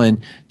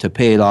discipline to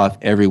pay it off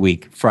every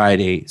week,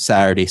 Friday,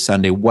 Saturday,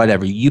 Sunday,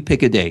 whatever. You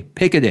pick a day.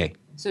 Pick a day.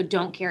 So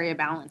don't carry a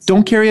balance.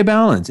 Don't carry a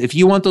balance. If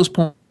you want those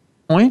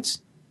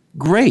points,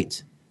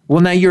 great.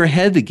 Well, now you're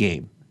ahead of the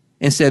game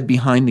instead of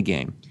behind the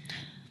game.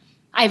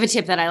 I have a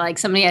tip that I like.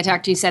 Somebody I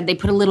talked to said they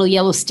put a little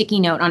yellow sticky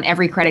note on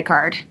every credit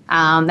card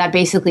that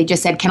basically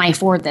just said, can I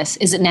afford this?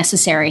 Is it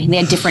necessary? And they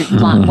had different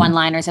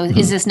one-liners.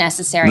 Is this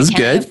necessary? This is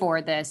can I good.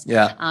 afford this?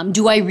 Yeah.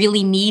 Do I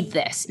really need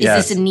this? Is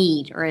Yes. this a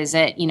need? Or is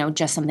it,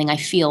 just something I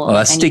feel Well,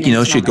 like that I need sticky in note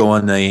this should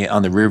moment? go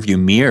on the rearview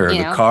mirror of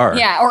the car.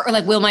 Yeah, or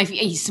like,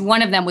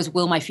 one of them was,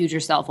 will my future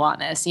self want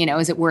this?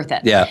 Is it worth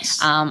it? Yes.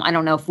 I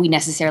don't know if we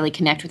necessarily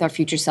connect with our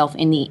future self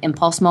in the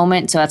impulse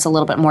moment, so that's a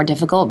little bit more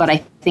difficult. But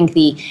I think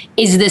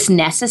is this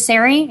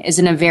necessary is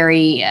a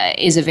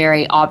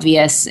very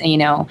obvious,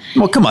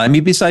 Well, come on. I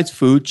mean, besides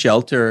food,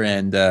 shelter,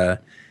 and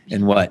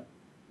what?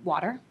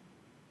 water.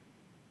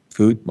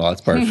 Food? Well,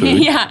 that's part of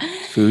food. Yeah.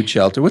 Food,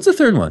 shelter. What's the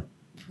third one?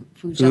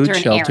 Food,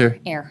 shelter,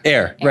 and air.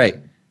 Air, right.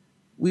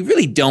 We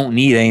really don't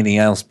need anything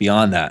else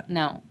beyond that.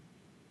 No.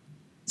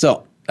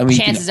 So, I mean,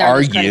 Chances you can are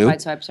those credit argue.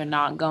 card swipes are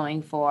not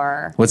going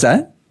for. What's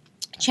that?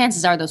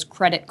 Chances are those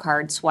credit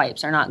card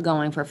swipes are not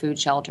going for food,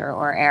 shelter,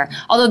 or air.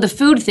 Although the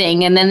food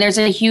thing, and then there's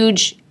a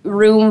huge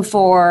room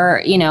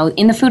for,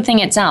 in the food thing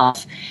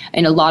itself.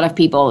 And a lot of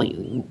people,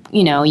 you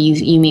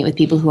meet with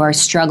people who are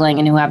struggling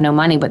and who have no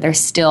money, but they're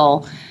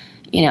still,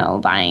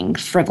 buying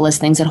frivolous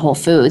things at Whole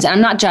Foods. And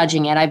I'm not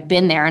judging it. I've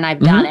been there and I've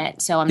done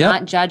it. So I'm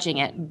not judging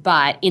it.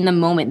 But in the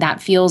moment, that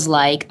feels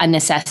like a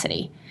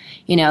necessity.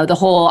 The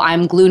whole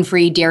I'm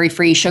gluten-free,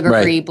 dairy-free,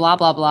 sugar-free, Right. blah,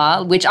 blah,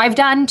 blah, which I've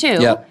done too.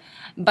 Yep.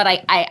 But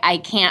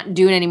I can't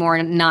do it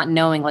anymore, not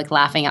knowing, like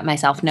laughing at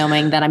myself,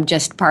 knowing that I'm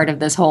just part of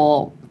this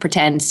whole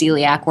pretend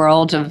celiac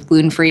world of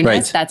gluten-freeness.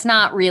 Right. That's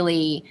not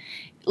really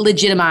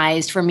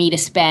legitimized for me to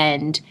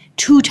spend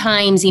 2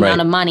 times the amount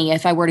of money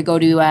if I were to go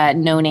to a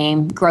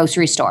no-name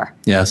grocery store.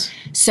 Yes.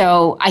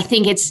 So I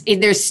think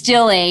there's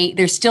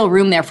still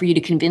room there for you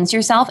to convince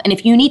yourself. And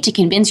if you need to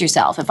convince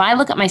yourself, if I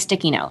look at my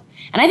sticky note,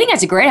 and I think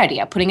that's a great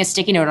idea, putting a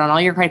sticky note on all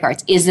your credit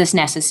cards. Is this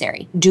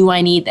necessary? Do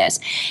I need this?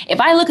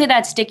 If I look at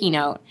that sticky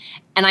note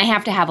and I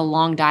have to have a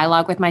long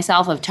dialogue with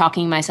myself of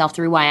talking myself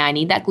through why I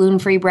need that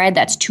gluten-free bread,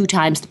 that's 2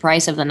 times the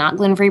price of the not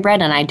gluten-free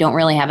bread, and I don't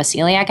really have a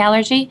celiac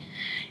allergy,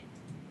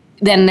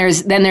 then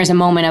there's a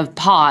moment of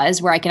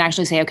pause where I can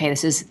actually say, okay,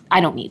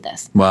 I don't need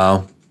this.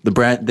 Wow. The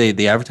brand,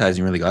 the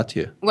advertising really got to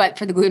you. What,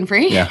 for the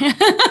gluten-free? Yeah.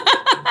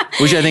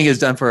 Which I think is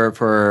done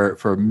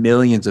for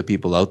millions of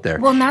people out there.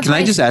 Well, and that's Can why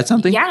I just add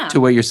something to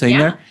what you're saying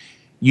there?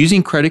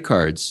 Using credit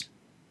cards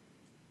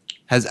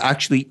has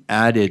actually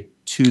added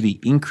to the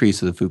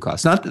increase of the food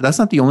costs. That's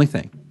not the only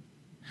thing.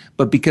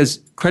 But because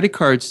credit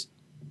cards,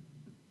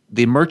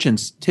 the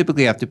merchants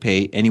typically have to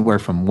pay anywhere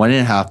from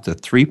 1.5% to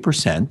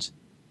 3%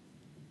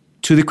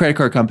 to the credit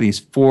card companies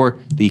for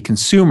the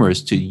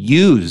consumers to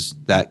use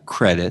that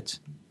credit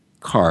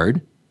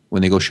card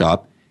when they go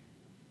shop.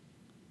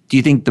 Do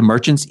you think the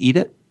merchants eat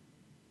it?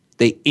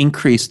 They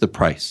increase the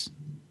price.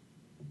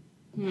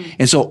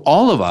 And so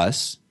all of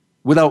us,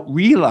 without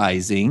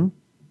realizing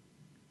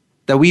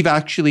that we've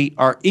actually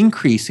are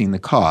increasing the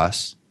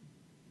costs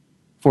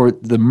for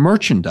the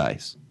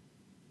merchandise.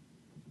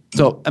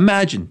 So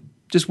imagine,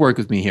 just work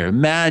with me here.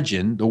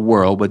 Imagine the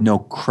world with no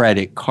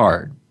credit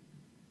card.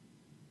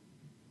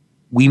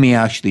 We may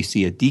actually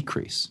see a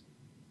decrease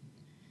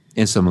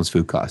in someone's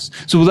food costs.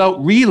 So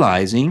without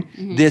realizing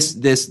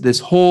this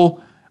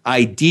whole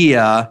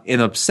idea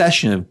and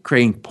obsession of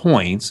creating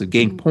points, of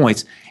getting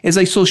points, is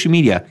like social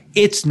media.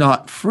 It's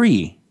not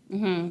free.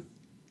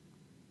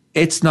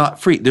 It's not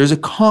free. There's a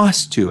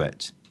cost to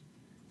it.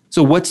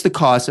 So what's the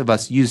cost of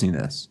us using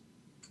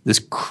this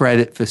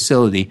credit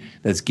facility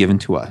that's given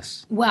to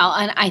us? Well,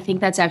 and I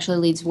think that's actually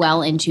leads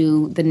well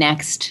into the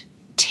next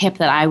tip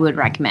that I would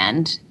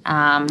recommend.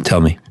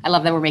 Tell me. I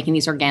love that we're making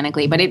these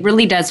organically, but it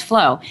really does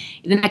flow.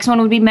 The next one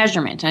would be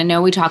measurement. I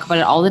know we talk about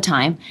it all the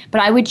time,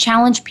 but I would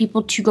challenge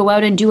people to go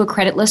out and do a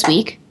creditless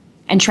week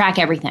and track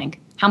everything.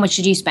 How much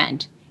did you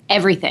spend?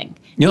 Everything.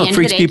 You know, it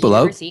freaks people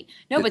out.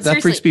 No, but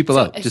that freaks people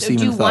out. Just so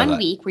even do the thought of one that.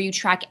 week where you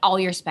track all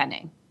your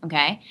spending,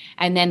 okay?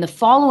 And then the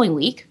following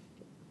week,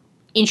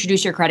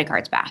 introduce your credit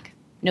cards back.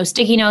 No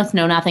sticky notes,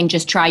 no nothing.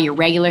 Just try your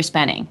regular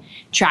spending.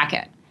 Track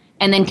it.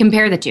 And then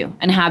compare the two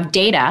and have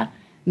data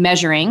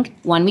measuring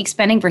 1 week's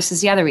spending versus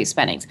the other week's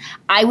spendings.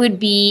 I would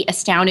be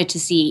astounded to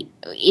see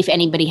if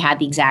anybody had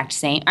the exact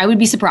same. I would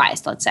be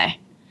surprised, let's say.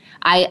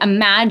 I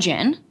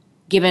imagine,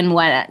 given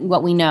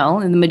what we know,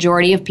 the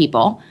majority of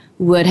people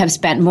would have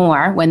spent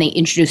more when they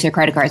introduced their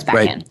credit cards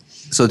back in.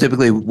 So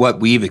typically what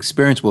we've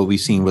experienced, what we've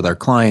seen with our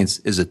clients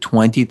is a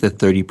 20 to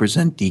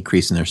 30%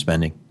 decrease in their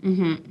spending.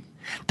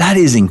 That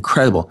is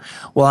incredible.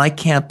 Well, I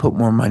can't put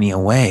more money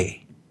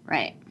away.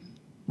 Right.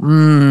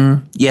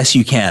 Yes,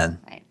 you can.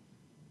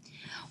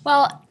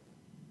 Well,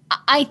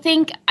 I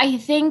think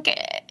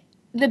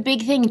the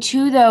big thing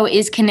too, though,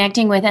 is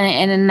connecting with,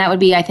 and that would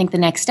be, I think, the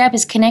next step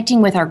is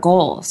connecting with our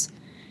goals.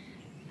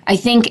 I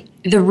think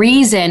the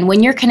reason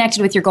when you're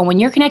connected with your goal, when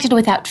you're connected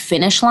with that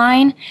finish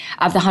line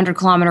of the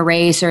 100-kilometer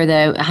race or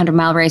the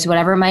 100-mile race,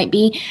 whatever it might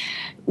be,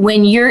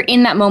 when you're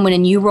in that moment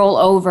and you roll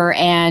over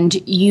and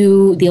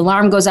the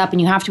alarm goes up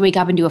and you have to wake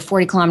up and do a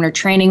 40-kilometer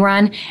training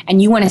run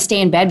and you want to stay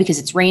in bed because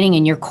it's raining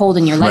and you're cold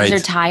and your legs are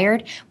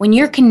tired, when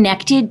you're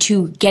connected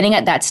to getting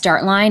at that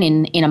start line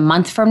in a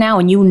month from now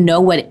and you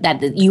know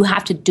that you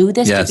have to do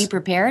this to be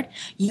prepared,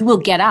 you will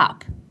get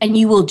up and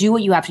you will do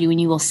what you have to do and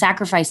you will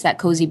sacrifice that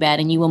cozy bed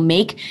and you will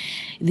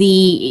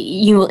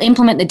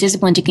implement the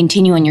discipline to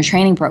continue on your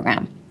training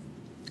program.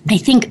 I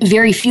think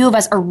very few of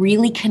us are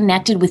really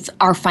connected with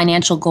our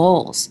financial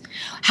goals.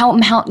 How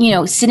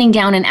sitting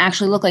down and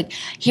actually look like,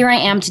 here I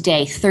am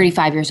today,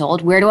 35 years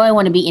old. Where do I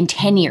want to be in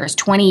 10 years,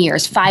 20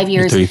 years, 5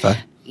 years? You're 35.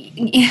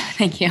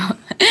 Thank you.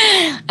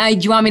 Do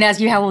you want me to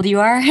ask you how old you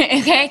are?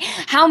 Okay.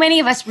 How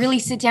many of us really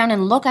sit down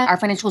and look at our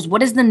financial goals?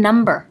 What is the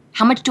number?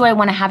 How much do I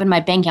want to have in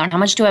my bank account? How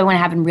much do I want to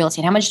have in real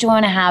estate? How much do I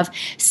want to have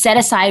set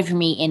aside for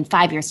me in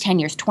 5 years, 10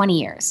 years, 20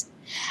 years?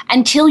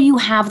 Until you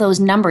have those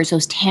numbers,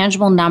 those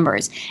tangible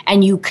numbers,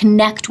 and you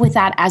connect with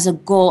that as a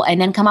goal and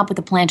then come up with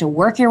a plan to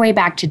work your way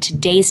back to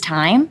today's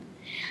time,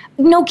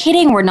 no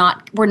kidding, we're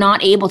not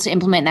able to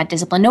implement that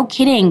discipline. No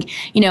kidding,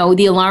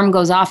 the alarm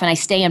goes off and I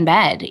stay in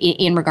bed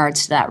in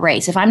regards to that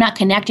race. If I'm not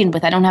connecting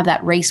with, I don't have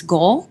that race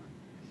goal,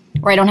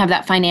 or I don't have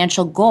that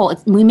financial goal,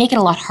 we make it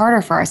a lot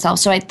harder for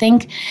ourselves. So I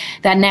think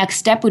that next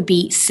step would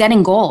be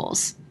setting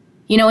goals.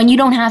 And you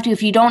don't have to,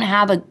 if you don't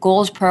have a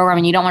goals program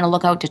and you don't want to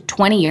look out to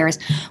 20 years,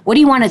 what do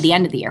you want at the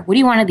end of the year? What do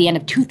you want at the end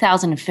of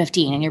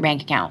 2015 in your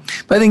bank account?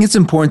 But I think it's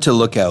important to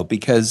look out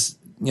because,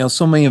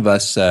 so many of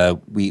us,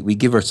 we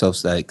give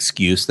ourselves that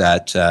excuse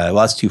that,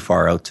 it's too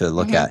far out to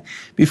look at.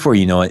 Before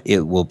you know it,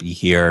 it will be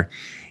here.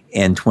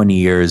 And 20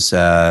 years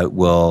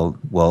will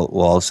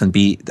all of a sudden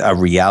be a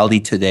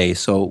reality today.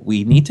 So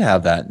we need to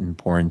have that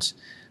important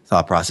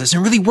thought process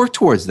and really work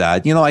towards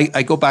that.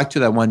 I go back to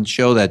that one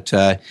show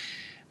that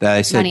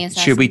I said,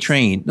 should we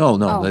train?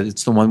 No,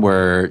 it's the one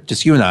where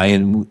just you and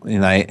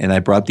I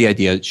brought up the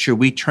idea, should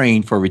we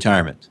train for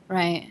retirement?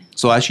 Right.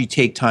 So actually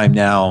take time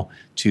now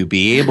to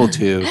be able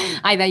to.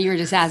 I thought you were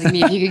just asking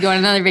me if you could go on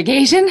another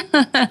vacation.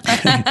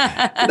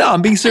 No,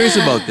 I'm being serious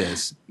about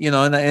this.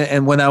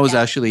 And when I was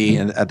actually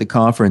at the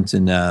conference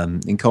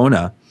in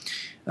Kona,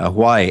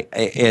 Hawaii,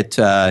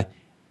 I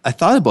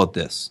thought about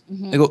this.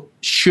 I go,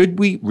 should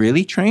we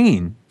really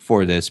train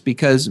for this?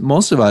 Because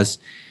most of us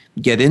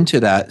get into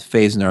that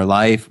phase in our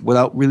life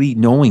without really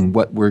knowing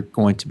what we're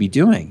going to be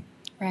doing.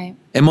 Right.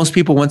 And most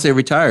people, once they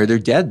retire, they're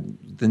dead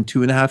within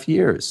 2.5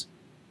 years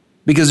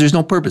because there's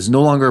no purpose,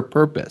 no longer a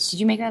purpose.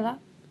 Did you make that up?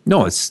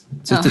 No, it's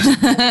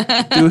just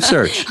do a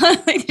search.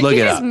 Look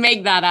it up. Just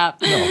make that up.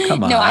 No,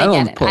 come on. No, I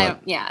get it.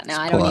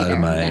 I don't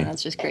either.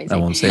 That's just crazy. I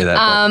won't say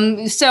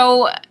that.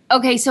 So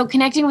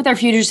connecting with our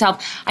future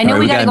self. I know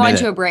we got to go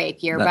into a break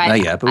here, but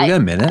not yet. But we got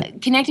a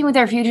minute. Connecting with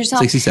our future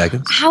self. 60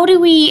 seconds. How do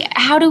we?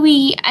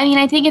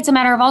 I think it's a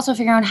matter of also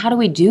figuring out how do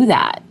we do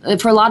that.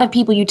 For a lot of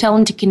people, you tell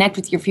them to connect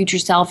with your future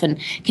self and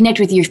connect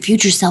with your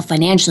future self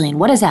financially, and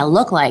what does that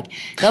look like?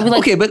 They'll be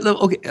like,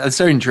 I'm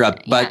sorry to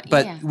interrupt, but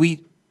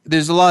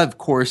there's a lot of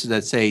courses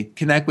that say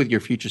connect with your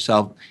future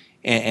self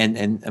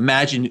and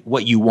imagine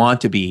what you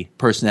want to be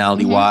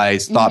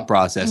personality-wise, thought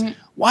process.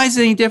 Why is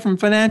it any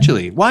different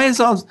financially? Why is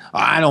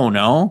I don't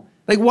know.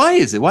 Like, why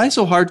is it? Why is it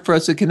so hard for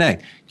us to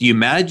connect? Do you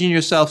imagine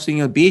yourself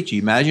sitting on the beach? Do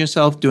you imagine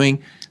yourself doing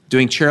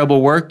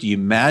charitable work? Do you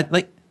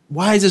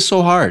why is it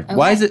so hard? Okay.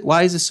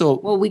 Why is it so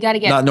we gotta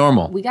get not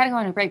normal? We got to go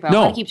on a break, but I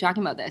want to keep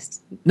talking about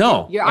this.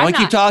 No, I want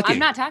to keep talking. I'm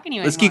not talking to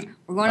you anymore.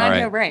 We're going on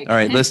to a break. All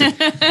right, listen.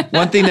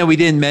 One thing that we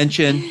didn't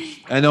mention,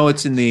 I know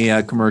it's in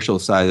the commercial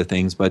side of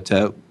things, but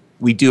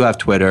we do have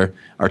Twitter.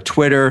 Our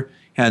Twitter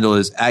handle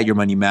is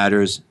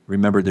 @YourMoneyMatters.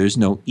 Remember, there's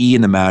no E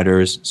in the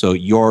matters, so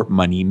Your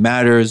Money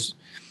Matters.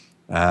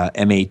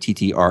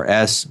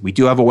 MATTRS. We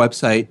do have a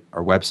website.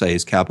 Our website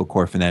is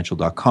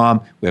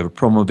capitalcorefinancial.com. We have a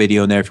promo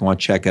video in there if you want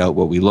to check out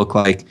what we look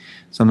like.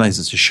 Sometimes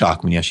it's a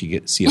shock when you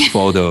actually see a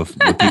photo of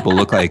what people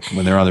look like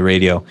when they're on the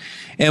radio.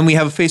 And we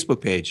have a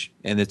Facebook page,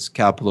 and it's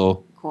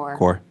Capital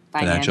Core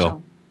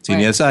Financial. See you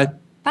on the other side.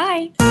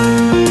 Bye.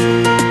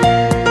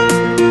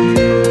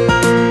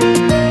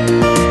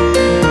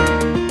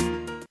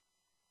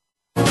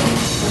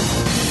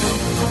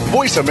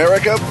 Voice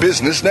America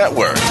Business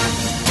Network.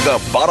 The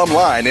bottom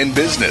line in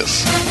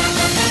business.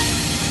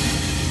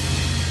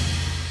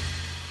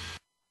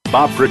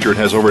 Bob Pritchard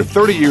has over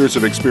 30 years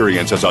of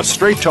experience as a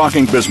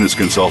straight-talking business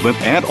consultant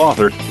and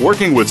author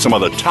working with some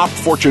of the top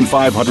Fortune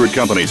 500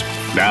 companies.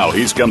 Now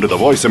he's come to the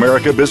Voice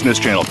America Business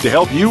Channel to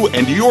help you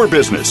and your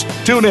business.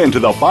 Tune in to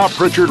the Bob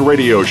Pritchard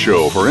Radio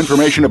Show for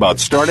information about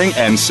starting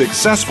and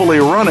successfully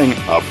running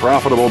a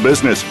profitable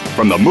business.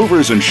 From the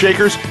movers and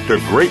shakers to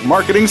great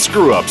marketing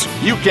screw-ups,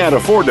 you can't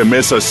afford to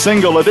miss a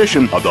single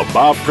edition of the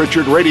Bob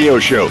Pritchard Radio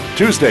Show.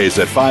 Tuesdays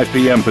at 5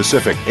 p.m.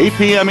 Pacific, 8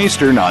 p.m.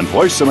 Eastern on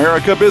Voice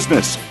America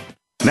Business.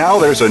 Now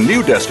there's a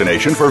new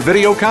destination for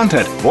video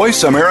content,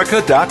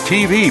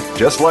 voiceamerica.tv.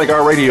 Just like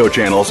our radio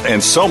channels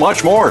and so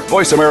much more.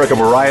 Voice America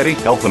Variety,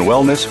 Health and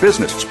Wellness,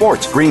 Business,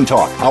 Sports, Green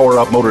Talk, Power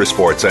Up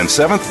Motorsports, and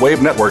Seventh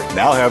Wave Network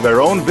now have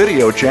their own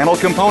video channel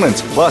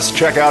components. Plus,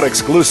 check out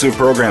exclusive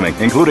programming,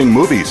 including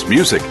movies,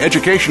 music,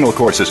 educational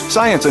courses,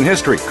 science and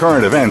history,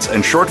 current events,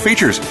 and short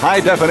features.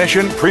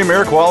 High-definition,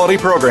 premier quality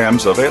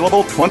programs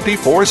available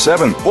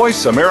 24/7.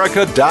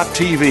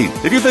 VoiceAmerica.tv.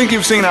 If you think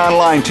you've seen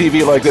online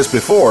TV like this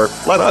before,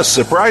 let us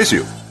surprise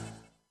you.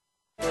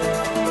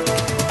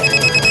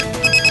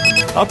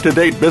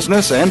 Up-to-date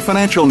business and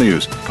financial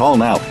news. Call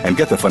now and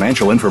get the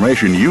financial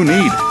information you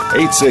need.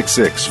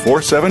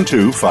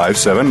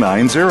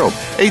 866-472-5790.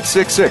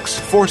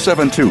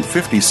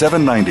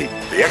 866-472-5790.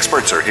 The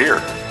experts are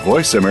here.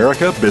 Voice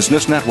America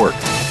Business Network.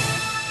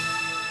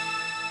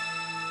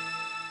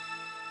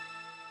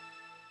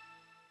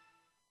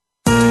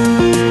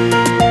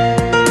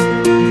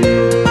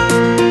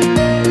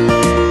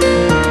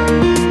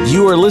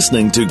 You are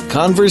listening to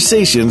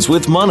Conversations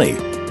with Money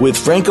with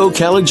Franco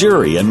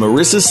Caligiuri and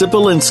Marissa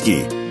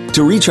Sipolinski.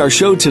 To reach our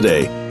show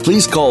today,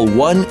 please call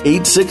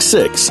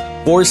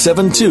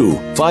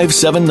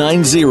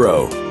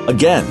 1-866-472-5790.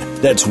 Again,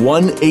 that's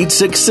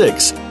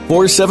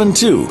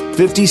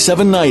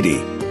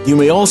 1-866-472-5790. You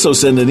may also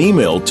send an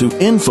email to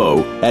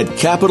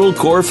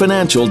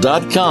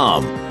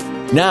info@capitalcorefinancial.com.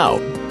 Now,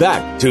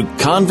 back to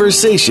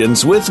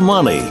Conversations with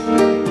Money.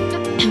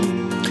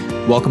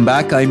 Welcome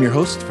back. I'm your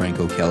host,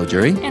 Franco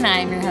Caligiuri. And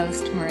I'm your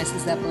host, Marissa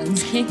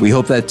Zeppelinsky. We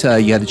hope that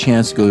you had a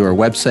chance to go to our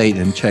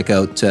website and check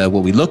out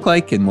what we look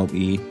like and what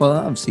we, well,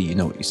 obviously you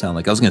know what you sound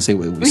like. I was going to say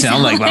what we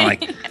sound like, but I'm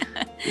like,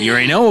 you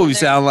already know what we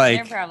sound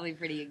like. They're probably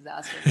pretty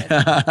exhausted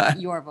with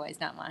your voice,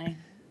 not mine.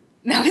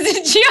 That was a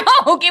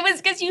joke. It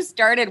was because you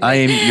started with, I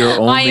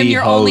am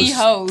your only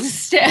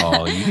host.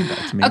 Oh, you can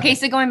back to me. Okay,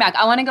 so going back,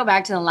 I want to go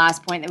back to the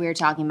last point that we were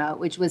talking about,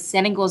 which was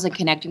setting goals and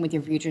connecting with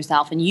your future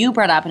self. And you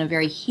brought up in a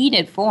very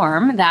heated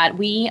form that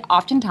we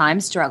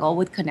oftentimes struggle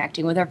with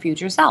connecting with our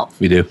future self.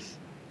 We do.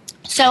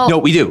 So no,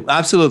 we do.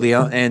 Absolutely.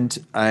 And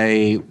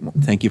I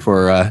thank you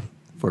for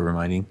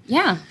reminding.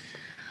 Yeah.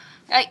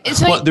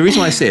 The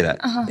reason why I say that,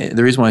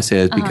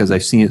 is because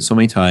I've seen it so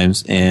many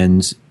times,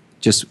 and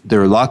just there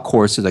are a lot of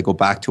courses. I go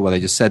back to what I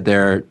just said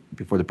there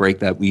before the break,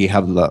 that we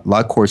have a lot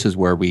of courses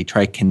where we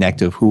try to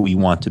connect of who we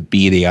want to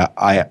be,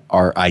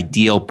 our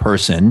ideal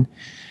person.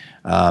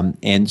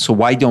 And so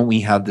why don't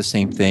we have the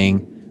same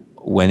thing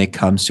when it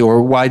comes to,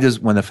 or why does,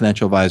 when a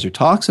financial advisor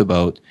talks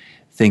about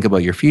think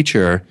about your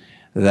future,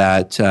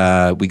 that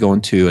we go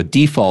into a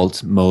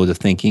default mode of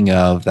thinking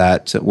of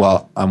that,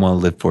 well, I want to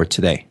live for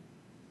today.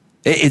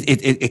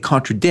 It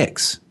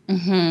contradicts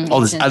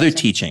all this other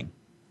teaching.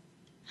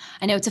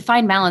 I know it's a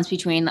fine balance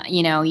between,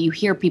 you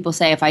hear people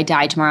say, if I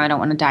die tomorrow, I don't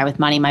want to die with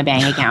money in my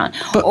bank account.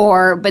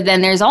 But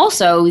then there's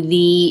also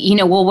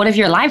the, well, what if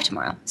you're alive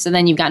tomorrow? So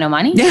then you've got no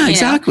money? Yeah,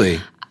 exactly.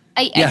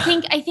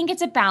 I think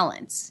it's a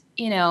balance.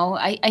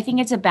 I think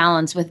it's a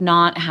balance with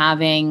not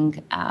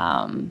having,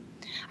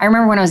 I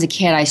remember when I was a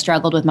kid, I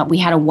struggled with we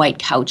had a white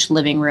couch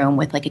living room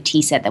with like a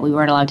tea set that we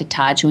weren't allowed to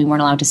touch, and we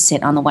weren't allowed to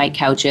sit on the white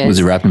couches. Was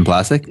it wrapped in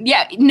plastic?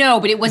 Yeah, no,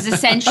 but it was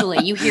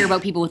essentially, you hear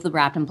about people with the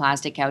wrapped in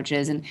plastic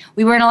couches, and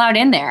we weren't allowed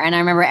in there. And I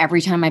remember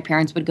every time my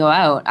parents would go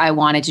out, I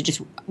wanted to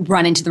just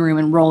run into the room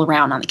and roll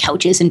around on the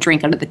couches and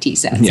drink out of the tea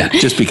sets. Yeah,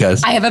 just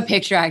because. I have a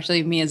picture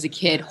actually of me as a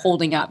kid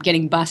holding up,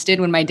 getting busted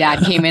when my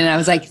dad came in, and I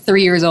was like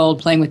 3 years old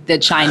playing with the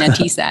China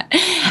tea set.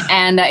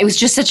 And it was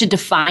just such a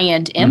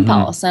defiant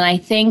impulse. And I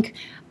think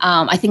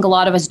a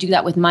lot of us do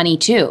that with money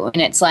too.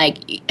 And it's like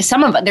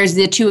there's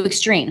the two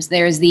extremes.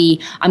 There's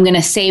the, I'm going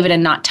to save it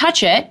and not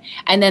touch it.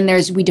 And then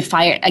we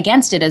defy it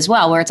against it as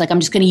well, where it's like, I'm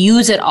just going to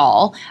use it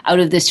all out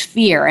of this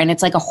fear. And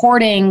it's like a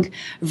hoarding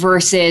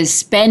versus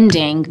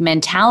spending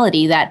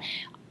mentality that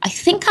I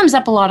think comes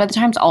up a lot of the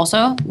times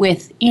also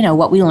with,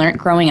 what we learned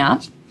growing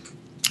up.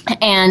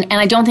 And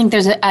I don't think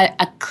there's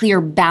a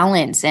clear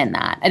balance in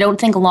that. I don't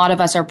think a lot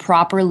of us are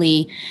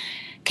properly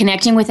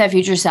connecting with that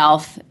future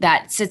self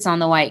that sits on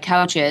the white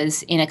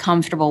couches in a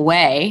comfortable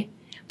way,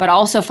 but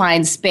also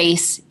finds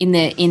space in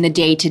the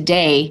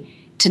day-to-day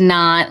to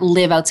not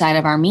live outside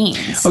of our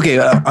means. Okay.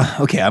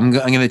 I'm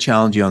going to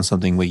challenge you on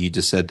something what you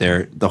just said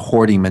there, the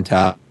hoarding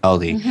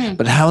mentality. Mm-hmm.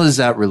 But how does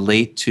that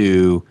relate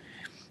to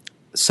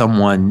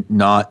someone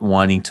not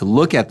wanting to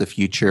look at the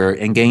future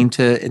and getting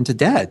into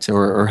debt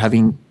or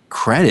having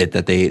credit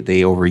that they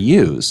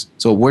overuse?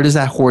 So where does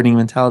that hoarding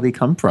mentality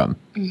come from?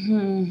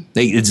 Mm-hmm.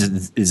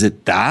 Is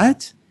it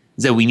that?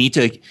 Is that we need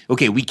to,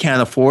 we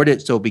can't afford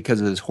it, so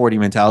because of this hoarding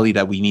mentality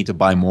that we need to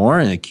buy more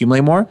and accumulate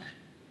more?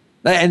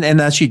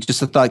 And actually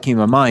just a thought came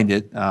to my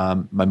mind.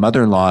 My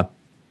mother-in-law,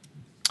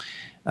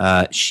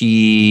 in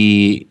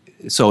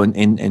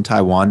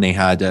Taiwan, they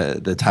had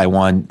the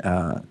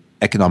Taiwan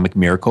economic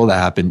miracle that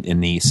happened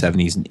in the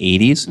 70s and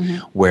 80s, mm-hmm.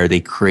 where they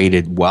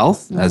created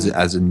wealth mm-hmm.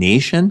 as a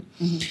nation.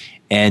 Mm-hmm.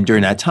 And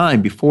during that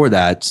time, before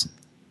that,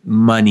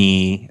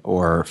 money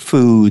or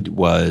food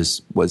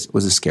was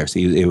a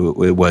scarcity.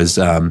 It was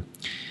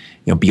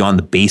beyond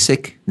the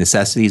basic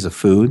necessities of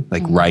food,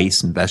 like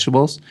rice and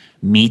vegetables.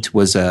 Meat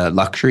was a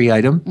luxury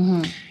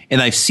item.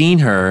 And I've seen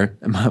her,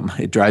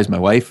 it drives my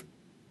wife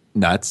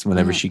nuts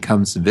whenever she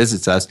comes and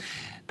visits us,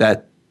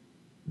 that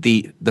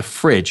the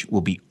fridge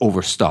will be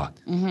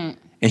overstocked. And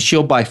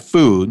she'll buy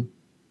food,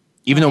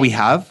 even though we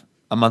have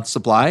a month's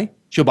supply,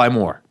 she'll buy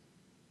more.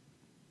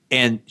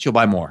 And she'll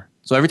buy more.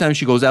 So every time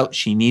she goes out,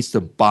 she needs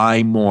to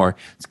buy more.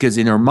 It's because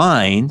in her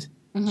mind,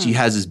 she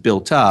has this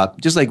built up,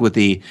 just like with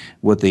the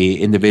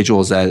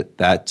individuals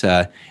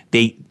that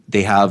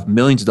they have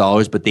millions of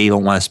dollars, but they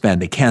don't want to spend.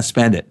 They can't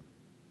spend it,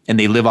 and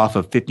they live off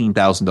of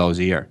 $15,000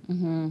 a year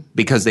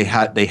because they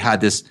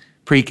had this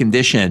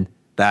precondition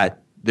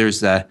that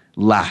there's a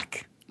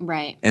lack,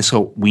 right? And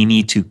so we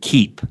need to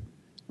keep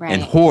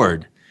and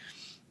hoard.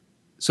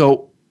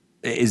 So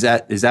is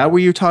that where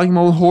you're talking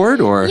about hoard,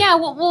 or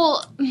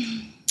well,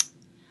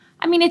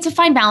 I mean, it's a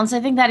fine balance. I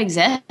think that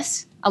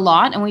exists a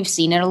lot, and we've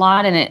seen it a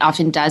lot, and it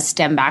often does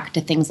stem back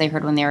to things they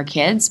heard when they were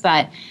kids,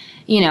 but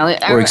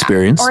or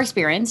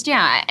experienced,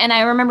 yeah. And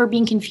I remember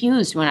being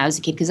confused when I was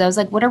a kid because I was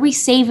like, "What are we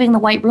saving the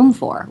white room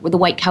for? With the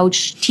white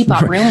couch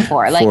teapot room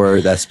for? Like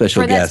for that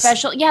special guest?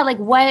 Like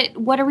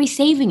what are we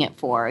saving it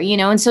for?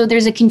 And so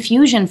there's a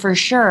confusion for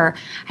sure.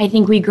 I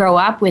think we grow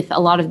up with a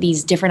lot of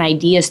these different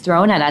ideas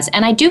thrown at us,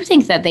 and I do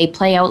think that they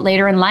play out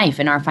later in life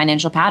in our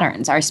financial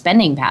patterns, our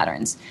spending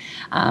patterns.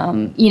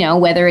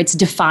 Whether it's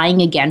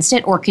defying against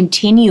it or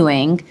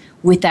continuing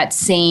with that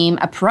same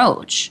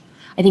approach.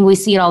 I think we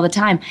see it all the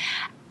time.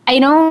 I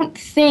don't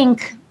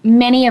think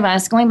many of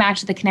us, going back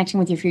to the connecting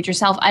with your future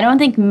self, I don't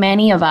think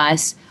many of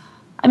us,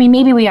 I mean,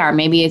 maybe we are,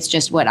 maybe it's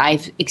just what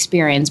I've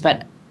experienced,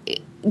 but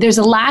there's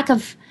a lack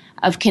of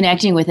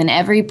connecting with in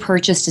every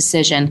purchase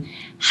decision.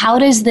 How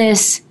does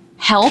this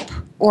help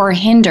or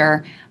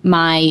hinder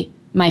my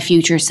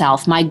future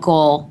self, my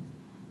goal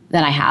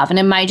that I have? And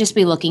it might just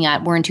be looking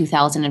at, we're in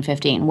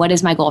 2015. What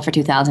is my goal for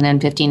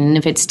 2015? And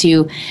if it's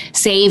to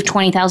save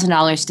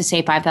 $20,000, to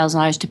save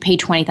 $5,000, to pay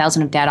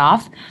 $20,000 of debt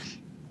off,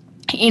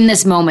 in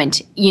this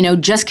moment,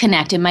 just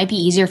connect. It might be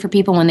easier for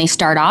people when they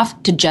start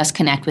off to just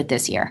connect with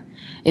this year.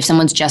 If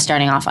someone's just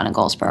starting off on a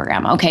goals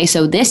program. Okay,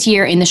 so this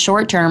year in the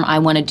short term, I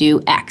want to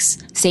do X,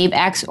 save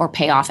X or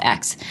pay off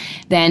X.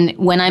 Then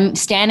when I'm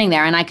standing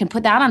there, and I can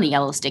put that on a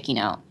yellow sticky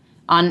note,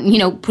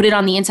 put it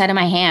on the inside of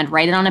my hand,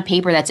 write it on a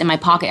paper that's in my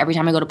pocket every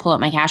time I go to pull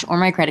out my cash or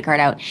my credit card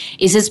out.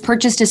 Is this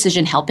purchase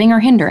decision helping or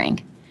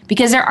hindering?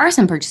 Because there are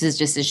some purchase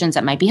decisions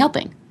that might be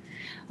helping.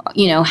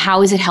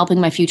 How is it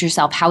helping my future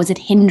self? How is it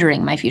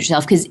hindering my future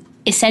self? Because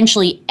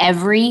essentially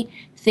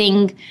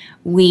everything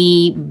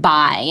we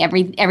buy,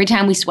 every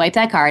time we swipe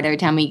that card, every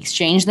time we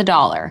exchange the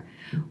dollar,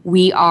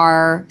 we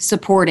are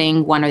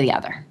supporting one or the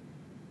other.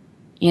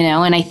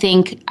 And I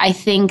think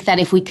that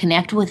if we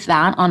connect with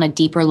that on a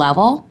deeper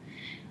level,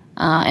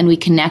 and we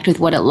connect with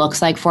what it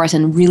looks like for us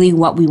and really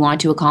what we want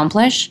to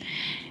accomplish,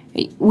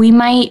 we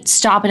might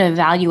stop and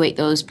evaluate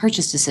those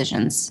purchase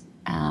decisions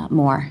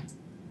more.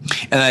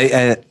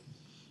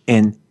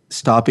 And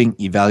stopping,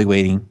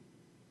 evaluating,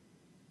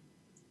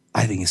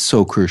 I think is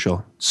so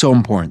crucial, so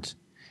important,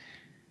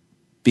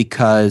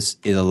 because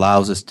it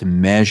allows us to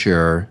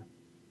measure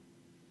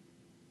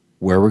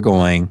where we're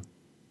going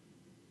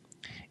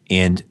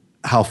and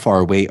how far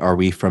away are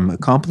we from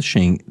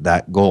accomplishing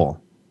that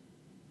goal.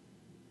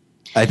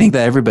 I think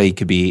that everybody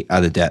could be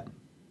out of debt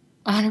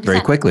 100%.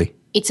 Very quickly.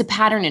 It's a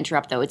pattern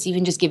interrupt, though. It's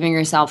even just giving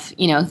yourself,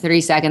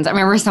 30 seconds. I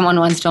remember someone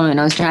once told me when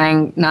I was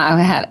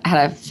I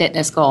had a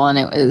fitness goal, and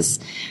it was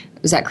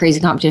that crazy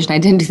competition I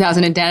did in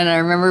 2010. And I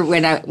remember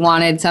when I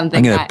wanted something.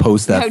 I'm going to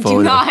post that photo.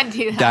 Do not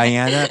do that.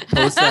 Diana,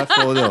 post that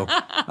photo.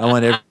 I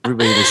want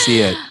everybody to see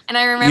it. And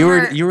I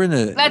remember you were in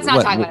a let's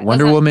not talk about it.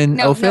 Wonder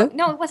Woman outfit?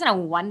 No, it wasn't a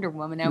Wonder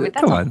Woman outfit.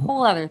 Yeah, that's a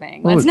whole other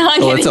thing. Let's not.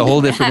 Oh, it's a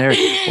whole different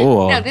area.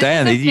 Oh, no,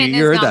 Diana,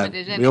 you heard that?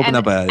 We opened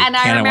up a can of worms. And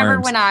I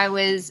remember when I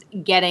was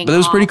getting. But it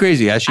was pretty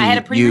crazy. Actually, I had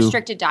a pretty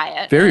restricted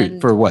diet.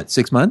 For what?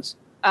 6 months?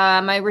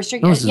 My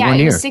restricted, it was 1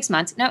 year. It was 6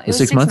 months. No, it was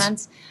 6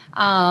 months.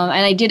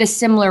 And I did a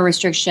similar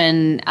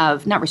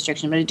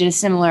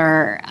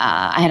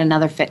I had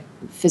another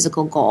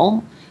physical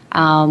goal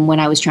when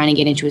I was trying to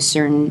get into a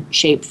certain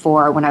shape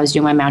for when I was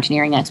doing my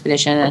mountaineering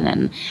expedition. And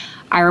then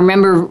I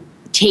remember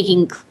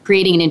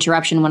creating an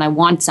interruption when I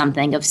want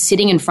something, of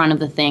sitting in front of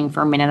the thing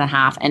for a minute and a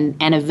half and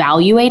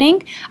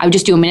evaluating. I would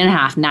just do a minute and a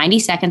half, 90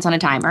 seconds on a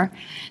timer.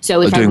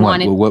 So if I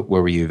wanted, what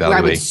were you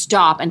evaluating? Where I would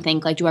stop and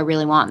think, like, do I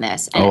really want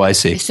this? And I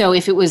see. So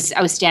if it was,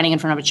 I was standing in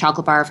front of a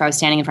chocolate bar, if I was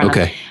standing in front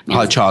of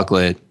hot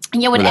chocolate.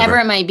 Yeah, whatever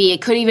it might be.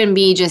 It could even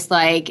be just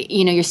like,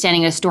 you're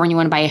standing at a store and you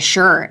want to buy a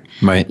shirt.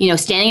 Right.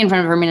 Standing in front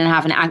of it for a minute and a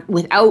half and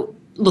without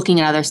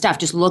looking at other stuff,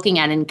 just looking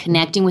at it and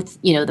connecting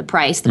with, the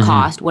price, the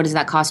cost. What does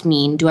that cost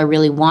mean? Do I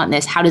really want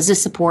this? How does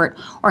this support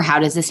or how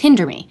does this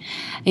hinder me?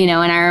 And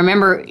I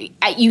remember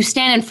you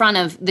stand in front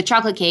of the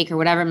chocolate cake or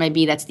whatever it might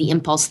be. That's the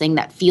impulse thing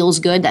that feels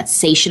good, that's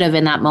satiative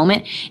in that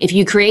moment. If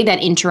you create that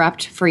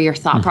interrupt for your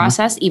thought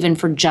process, even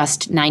for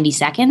just 90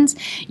 seconds,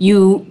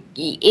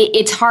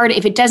 it's hard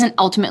if it doesn't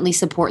ultimately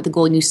support the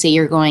goal you say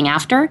you're going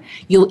after.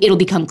 It'll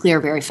become clear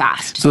very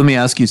fast. So let me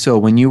ask you. So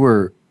when you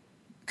were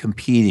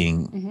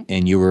competing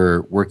and you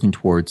were working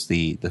towards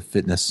the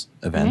fitness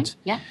event,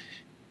 Yeah.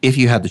 if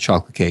you had the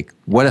chocolate cake,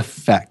 what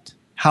effect?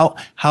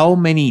 How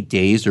many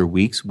days or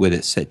weeks would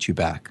it set you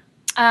back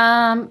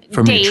from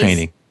Days. your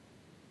training?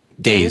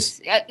 Days.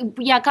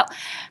 Yeah.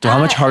 So how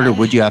much harder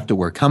would you have to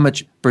work? How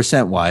much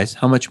percent-wise?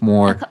 How much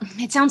more?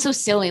 It sounds so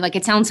silly. Like,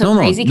 it sounds so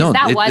crazy because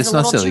it's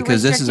not silly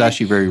because this is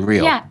actually very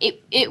real. Yeah,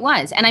 it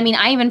was. And I mean,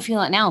 I even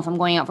feel it now if I'm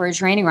going out for a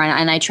training run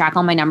and I track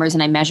all my numbers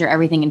and I measure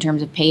everything in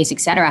terms of pace,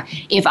 etc.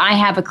 If I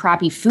have a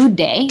crappy food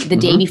day the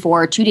day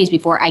before or 2 days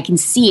before, I can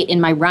see it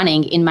in my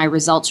running, in my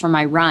results from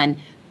my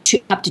run,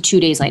 up to 2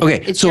 days later.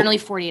 Okay, it's so generally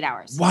 48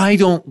 hours. Why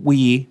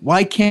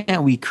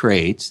can't we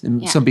create,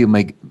 and some people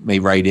may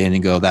write in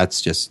and go,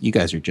 that's just, you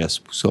guys are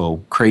just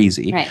so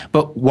crazy. Right.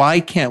 But why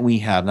can't we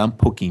have, and I'm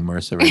poking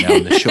Marissa right now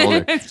in the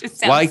shoulder.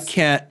 Why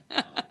can't,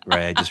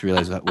 right, I just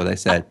realized what I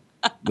said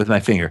with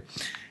my finger.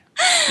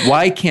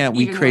 Why can't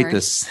we create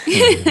this?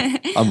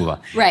 I'll move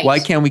on. Right. Why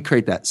can't we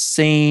create that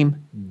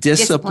same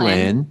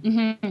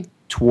discipline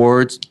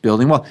towards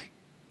building wealth?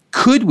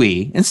 Could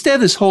we, instead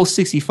of this whole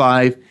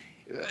 65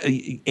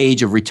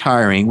 age of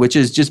retiring, which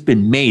has just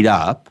been made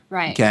up,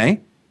 right?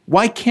 Okay,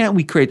 why can't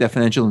we create that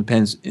financial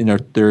independence in our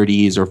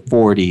 30s or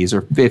 40s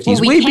or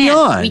 50s,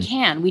 beyond? We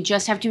can. We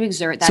just have to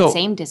exert that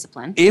same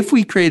discipline. If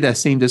we create that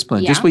same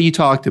discipline, just what you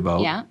talked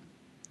about,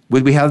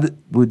 would we have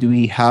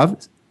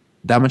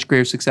that much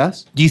greater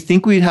success? Do you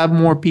think we'd have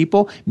more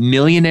people,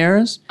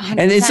 millionaires? 100%.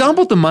 And it's not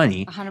about the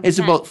money; 100%. It's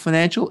about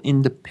financial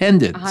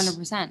independence.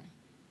 100%.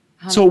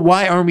 So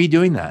why aren't we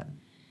doing that?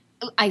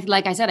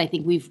 Like I said, I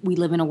think we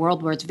live in a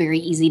world where it's very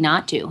easy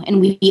not to,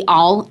 and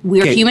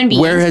we're human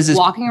beings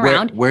walking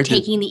around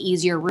taking the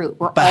easier route.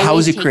 But how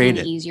is it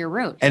created? The easier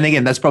route. And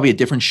again, that's probably a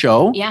different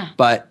show. Yeah.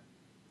 But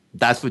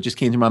that's what just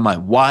came to my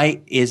mind.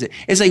 Why is it?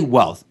 It's like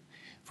wealth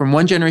from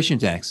one generation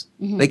to the next.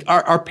 Like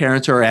our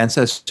parents or our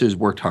ancestors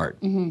worked hard.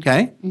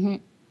 Okay.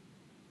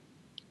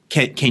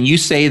 Can you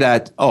say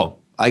that? Oh,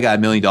 I got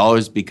 $1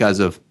 million because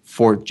of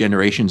 4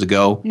 generations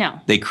ago? No.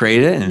 They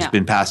created it and it's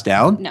been passed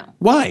down. No.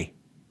 Why?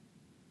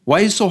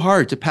 Why is it so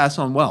hard to pass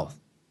on wealth?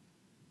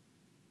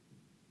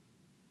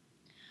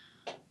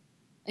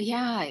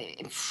 Yeah.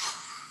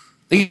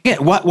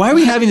 Again, why are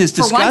we having this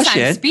discussion? For once,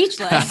 I'm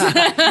speechless.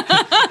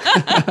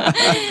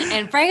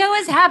 And Franco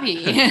is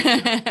happy.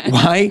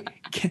 Why?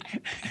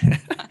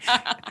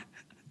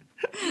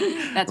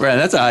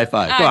 That's a high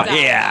five. Come on,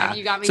 yeah.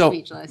 You got me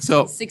speechless.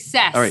 So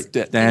success. All right,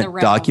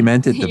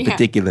 documented the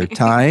particular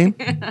time.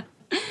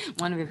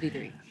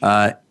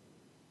 1:53.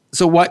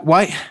 So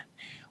why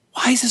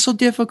is this so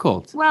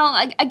difficult? Well,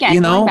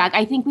 again, going back,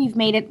 I think we've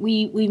made it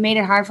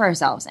hard for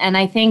ourselves, and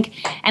I think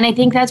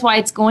that's why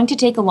it's going to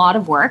take a lot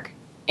of work.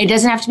 It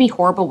doesn't have to be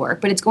horrible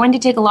work, but it's going to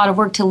take a lot of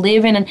work to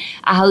live in a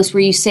house where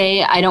you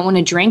say, I don't want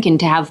to drink, and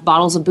to have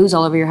bottles of booze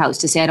all over your house,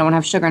 to say, I don't want to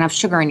have sugar and have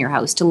sugar in your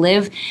house, to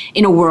live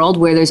in a world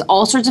where there's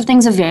all sorts of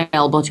things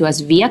available to us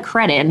via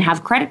credit and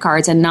have credit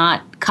cards and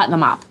not cut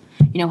them up.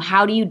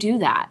 How do you do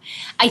that?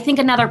 I think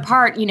another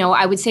part,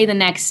 I would say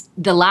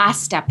the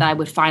last step that I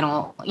would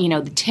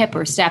the tip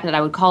or step that I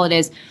would call it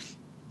is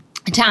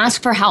to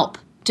ask for help,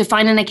 to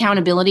find an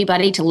accountability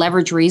buddy, to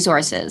leverage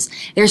resources.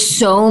 There's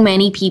so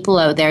many people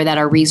out there that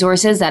are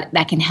resources that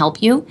can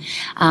help you.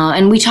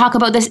 And we talk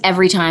about this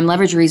every time.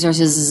 Leverage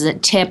resources is a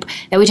tip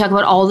that we talk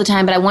about all the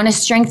time, but I want to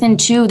strengthen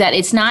too that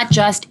it's not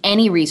just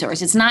any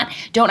resource. It's not,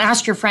 don't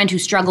ask your friend who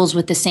struggles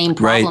with the same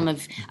problem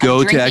of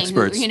go drinking, to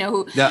experts.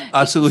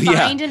 Absolutely,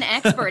 find an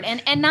expert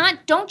and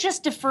don't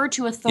just defer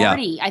to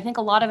authority. I think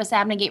a lot of us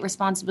abnegate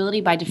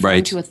responsibility by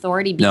deferring to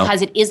authority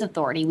because it is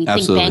authority. We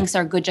think banks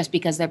are good just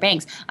because they're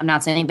banks. I'm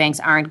not saying banks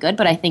aren't good,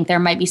 but I think there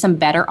might be some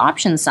better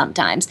options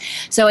sometimes.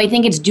 So I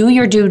think it's do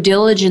your due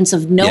diligence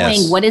of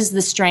knowing what is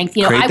the strength.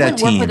 I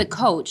wouldn't work with a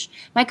coach.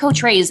 My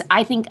coach Ray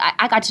I think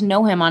I got to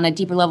know him on a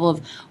deeper level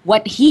of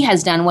what he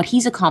has done, what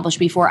he's accomplished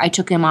before I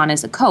took him on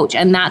as a coach.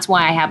 And that's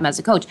why I have him as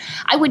a coach.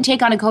 I wouldn't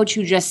take on a coach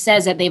who just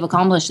says that they've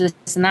accomplished this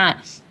and that,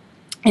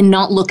 and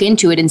not look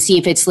into it and see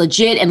if it's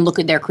legit and look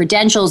at their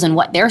credentials and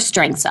what their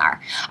strengths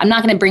are. I'm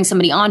not going to bring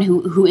somebody on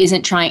who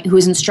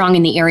isn't strong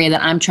in the area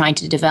that I'm trying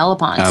to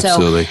develop on.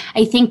 Absolutely. So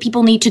I think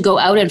people need to go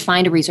out and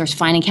find a resource,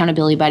 find an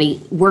accountability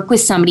buddy, work with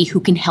somebody who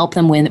can help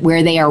them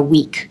where they are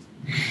weak.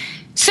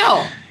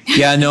 So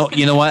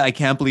you know what? I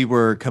can't believe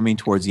we're coming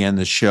towards the end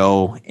of the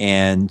show,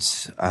 and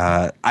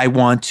I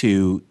want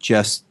to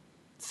just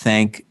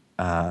thank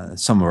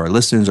some of our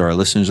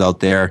listeners out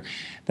there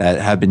that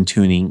have been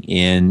tuning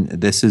in.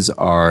 This is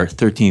our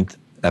 13th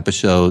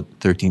episode,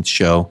 13th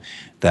show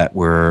that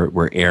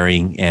we're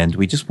airing, and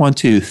we just want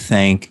to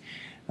thank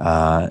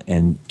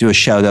and do a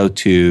shout out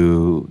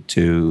to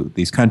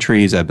these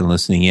countries that have been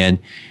listening in.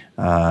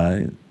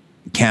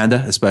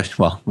 Canada, especially.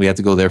 Well, we have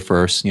to go there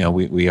first.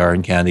 We are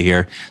in Canada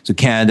here. So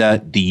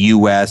Canada, the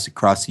U.S.,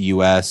 across the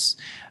U.S.,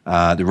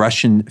 the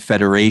Russian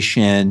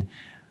Federation,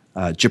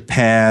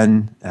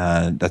 Japan,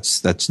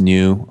 that's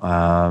new.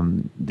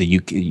 The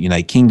UK,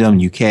 United Kingdom,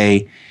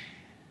 UK,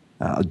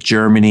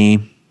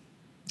 Germany,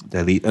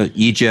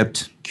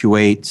 Egypt,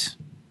 Kuwait.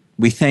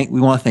 We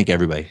want to thank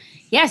everybody.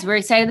 Yes, we're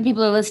excited that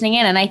people are listening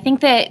in. And I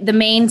think that the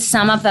main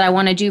sum up that I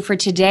want to do for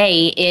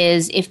today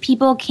is if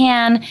people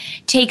can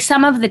take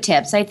some of the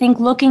tips, I think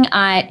looking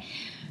at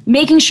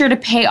making sure to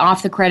pay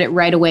off the credit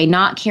right away,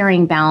 not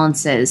carrying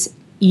balances.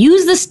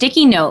 Use the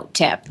sticky note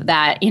tip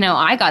that,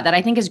 I got that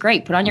I think is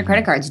great. Put on your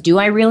credit cards. Do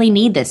I really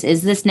need this?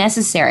 Is this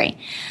necessary?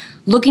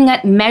 Looking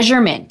at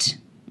measurement.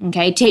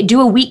 Okay,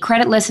 do a week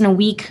credit list and a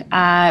week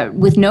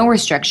with no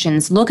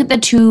restrictions. Look at the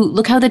two.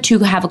 Look how the two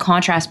have a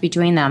contrast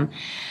between them.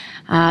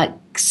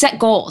 Set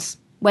goals,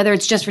 whether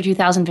it's just for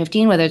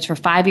 2015, whether it's for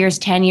 5 years,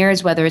 10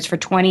 years, whether it's for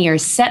 20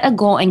 years. Set a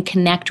goal and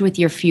connect with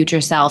your future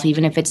self,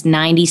 even if it's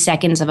 90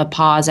 seconds of a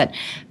pause at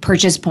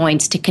purchase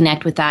points to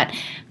connect with that.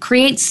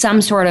 Create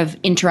some sort of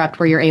interrupt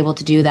where you're able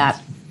to do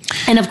that.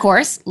 And of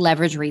course,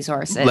 leverage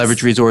resources.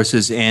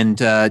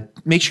 And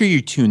make sure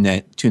you're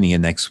tuning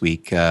in next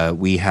week.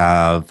 We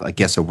have a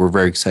guest that we're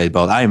very excited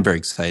about. I am very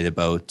excited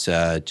about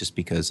just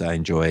because I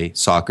enjoy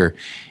soccer.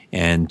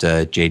 And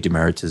Jay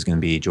Demerit is going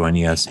to be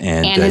joining us.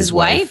 And his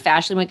wife,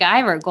 Ashley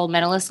McIver, gold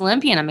medalist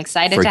Olympian. I'm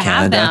excited to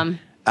have them.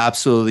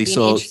 Absolutely. It'll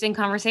be an interesting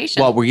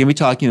conversation. Well, we're going to be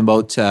talking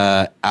about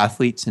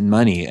athletes and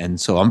money.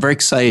 And so I'm very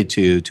excited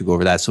to go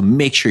over that. So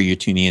make sure you're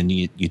tuning in.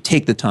 You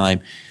take the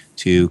time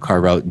to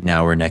carve out an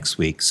hour next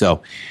week.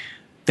 So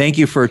thank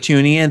you for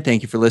tuning in.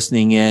 Thank you for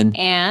listening in.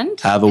 And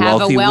have a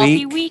wealthy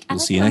week. We'll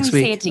see you next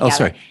week. Oh,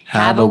 sorry.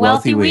 Have a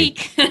wealthy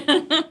week.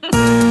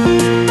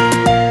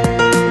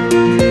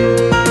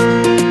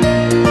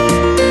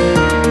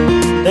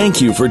 Thank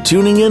you for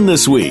tuning in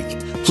this week.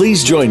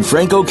 Please join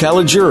Franco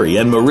Caligiuri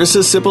and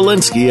Marissa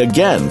Sipolinski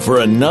again for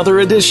another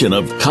edition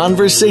of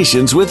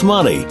Conversations with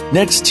Money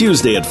next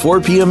Tuesday at 4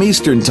 p.m.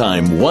 Eastern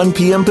Time, 1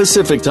 p.m.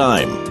 Pacific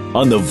Time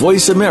on the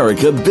Voice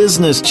America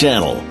Business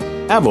Channel.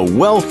 Have a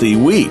wealthy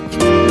week.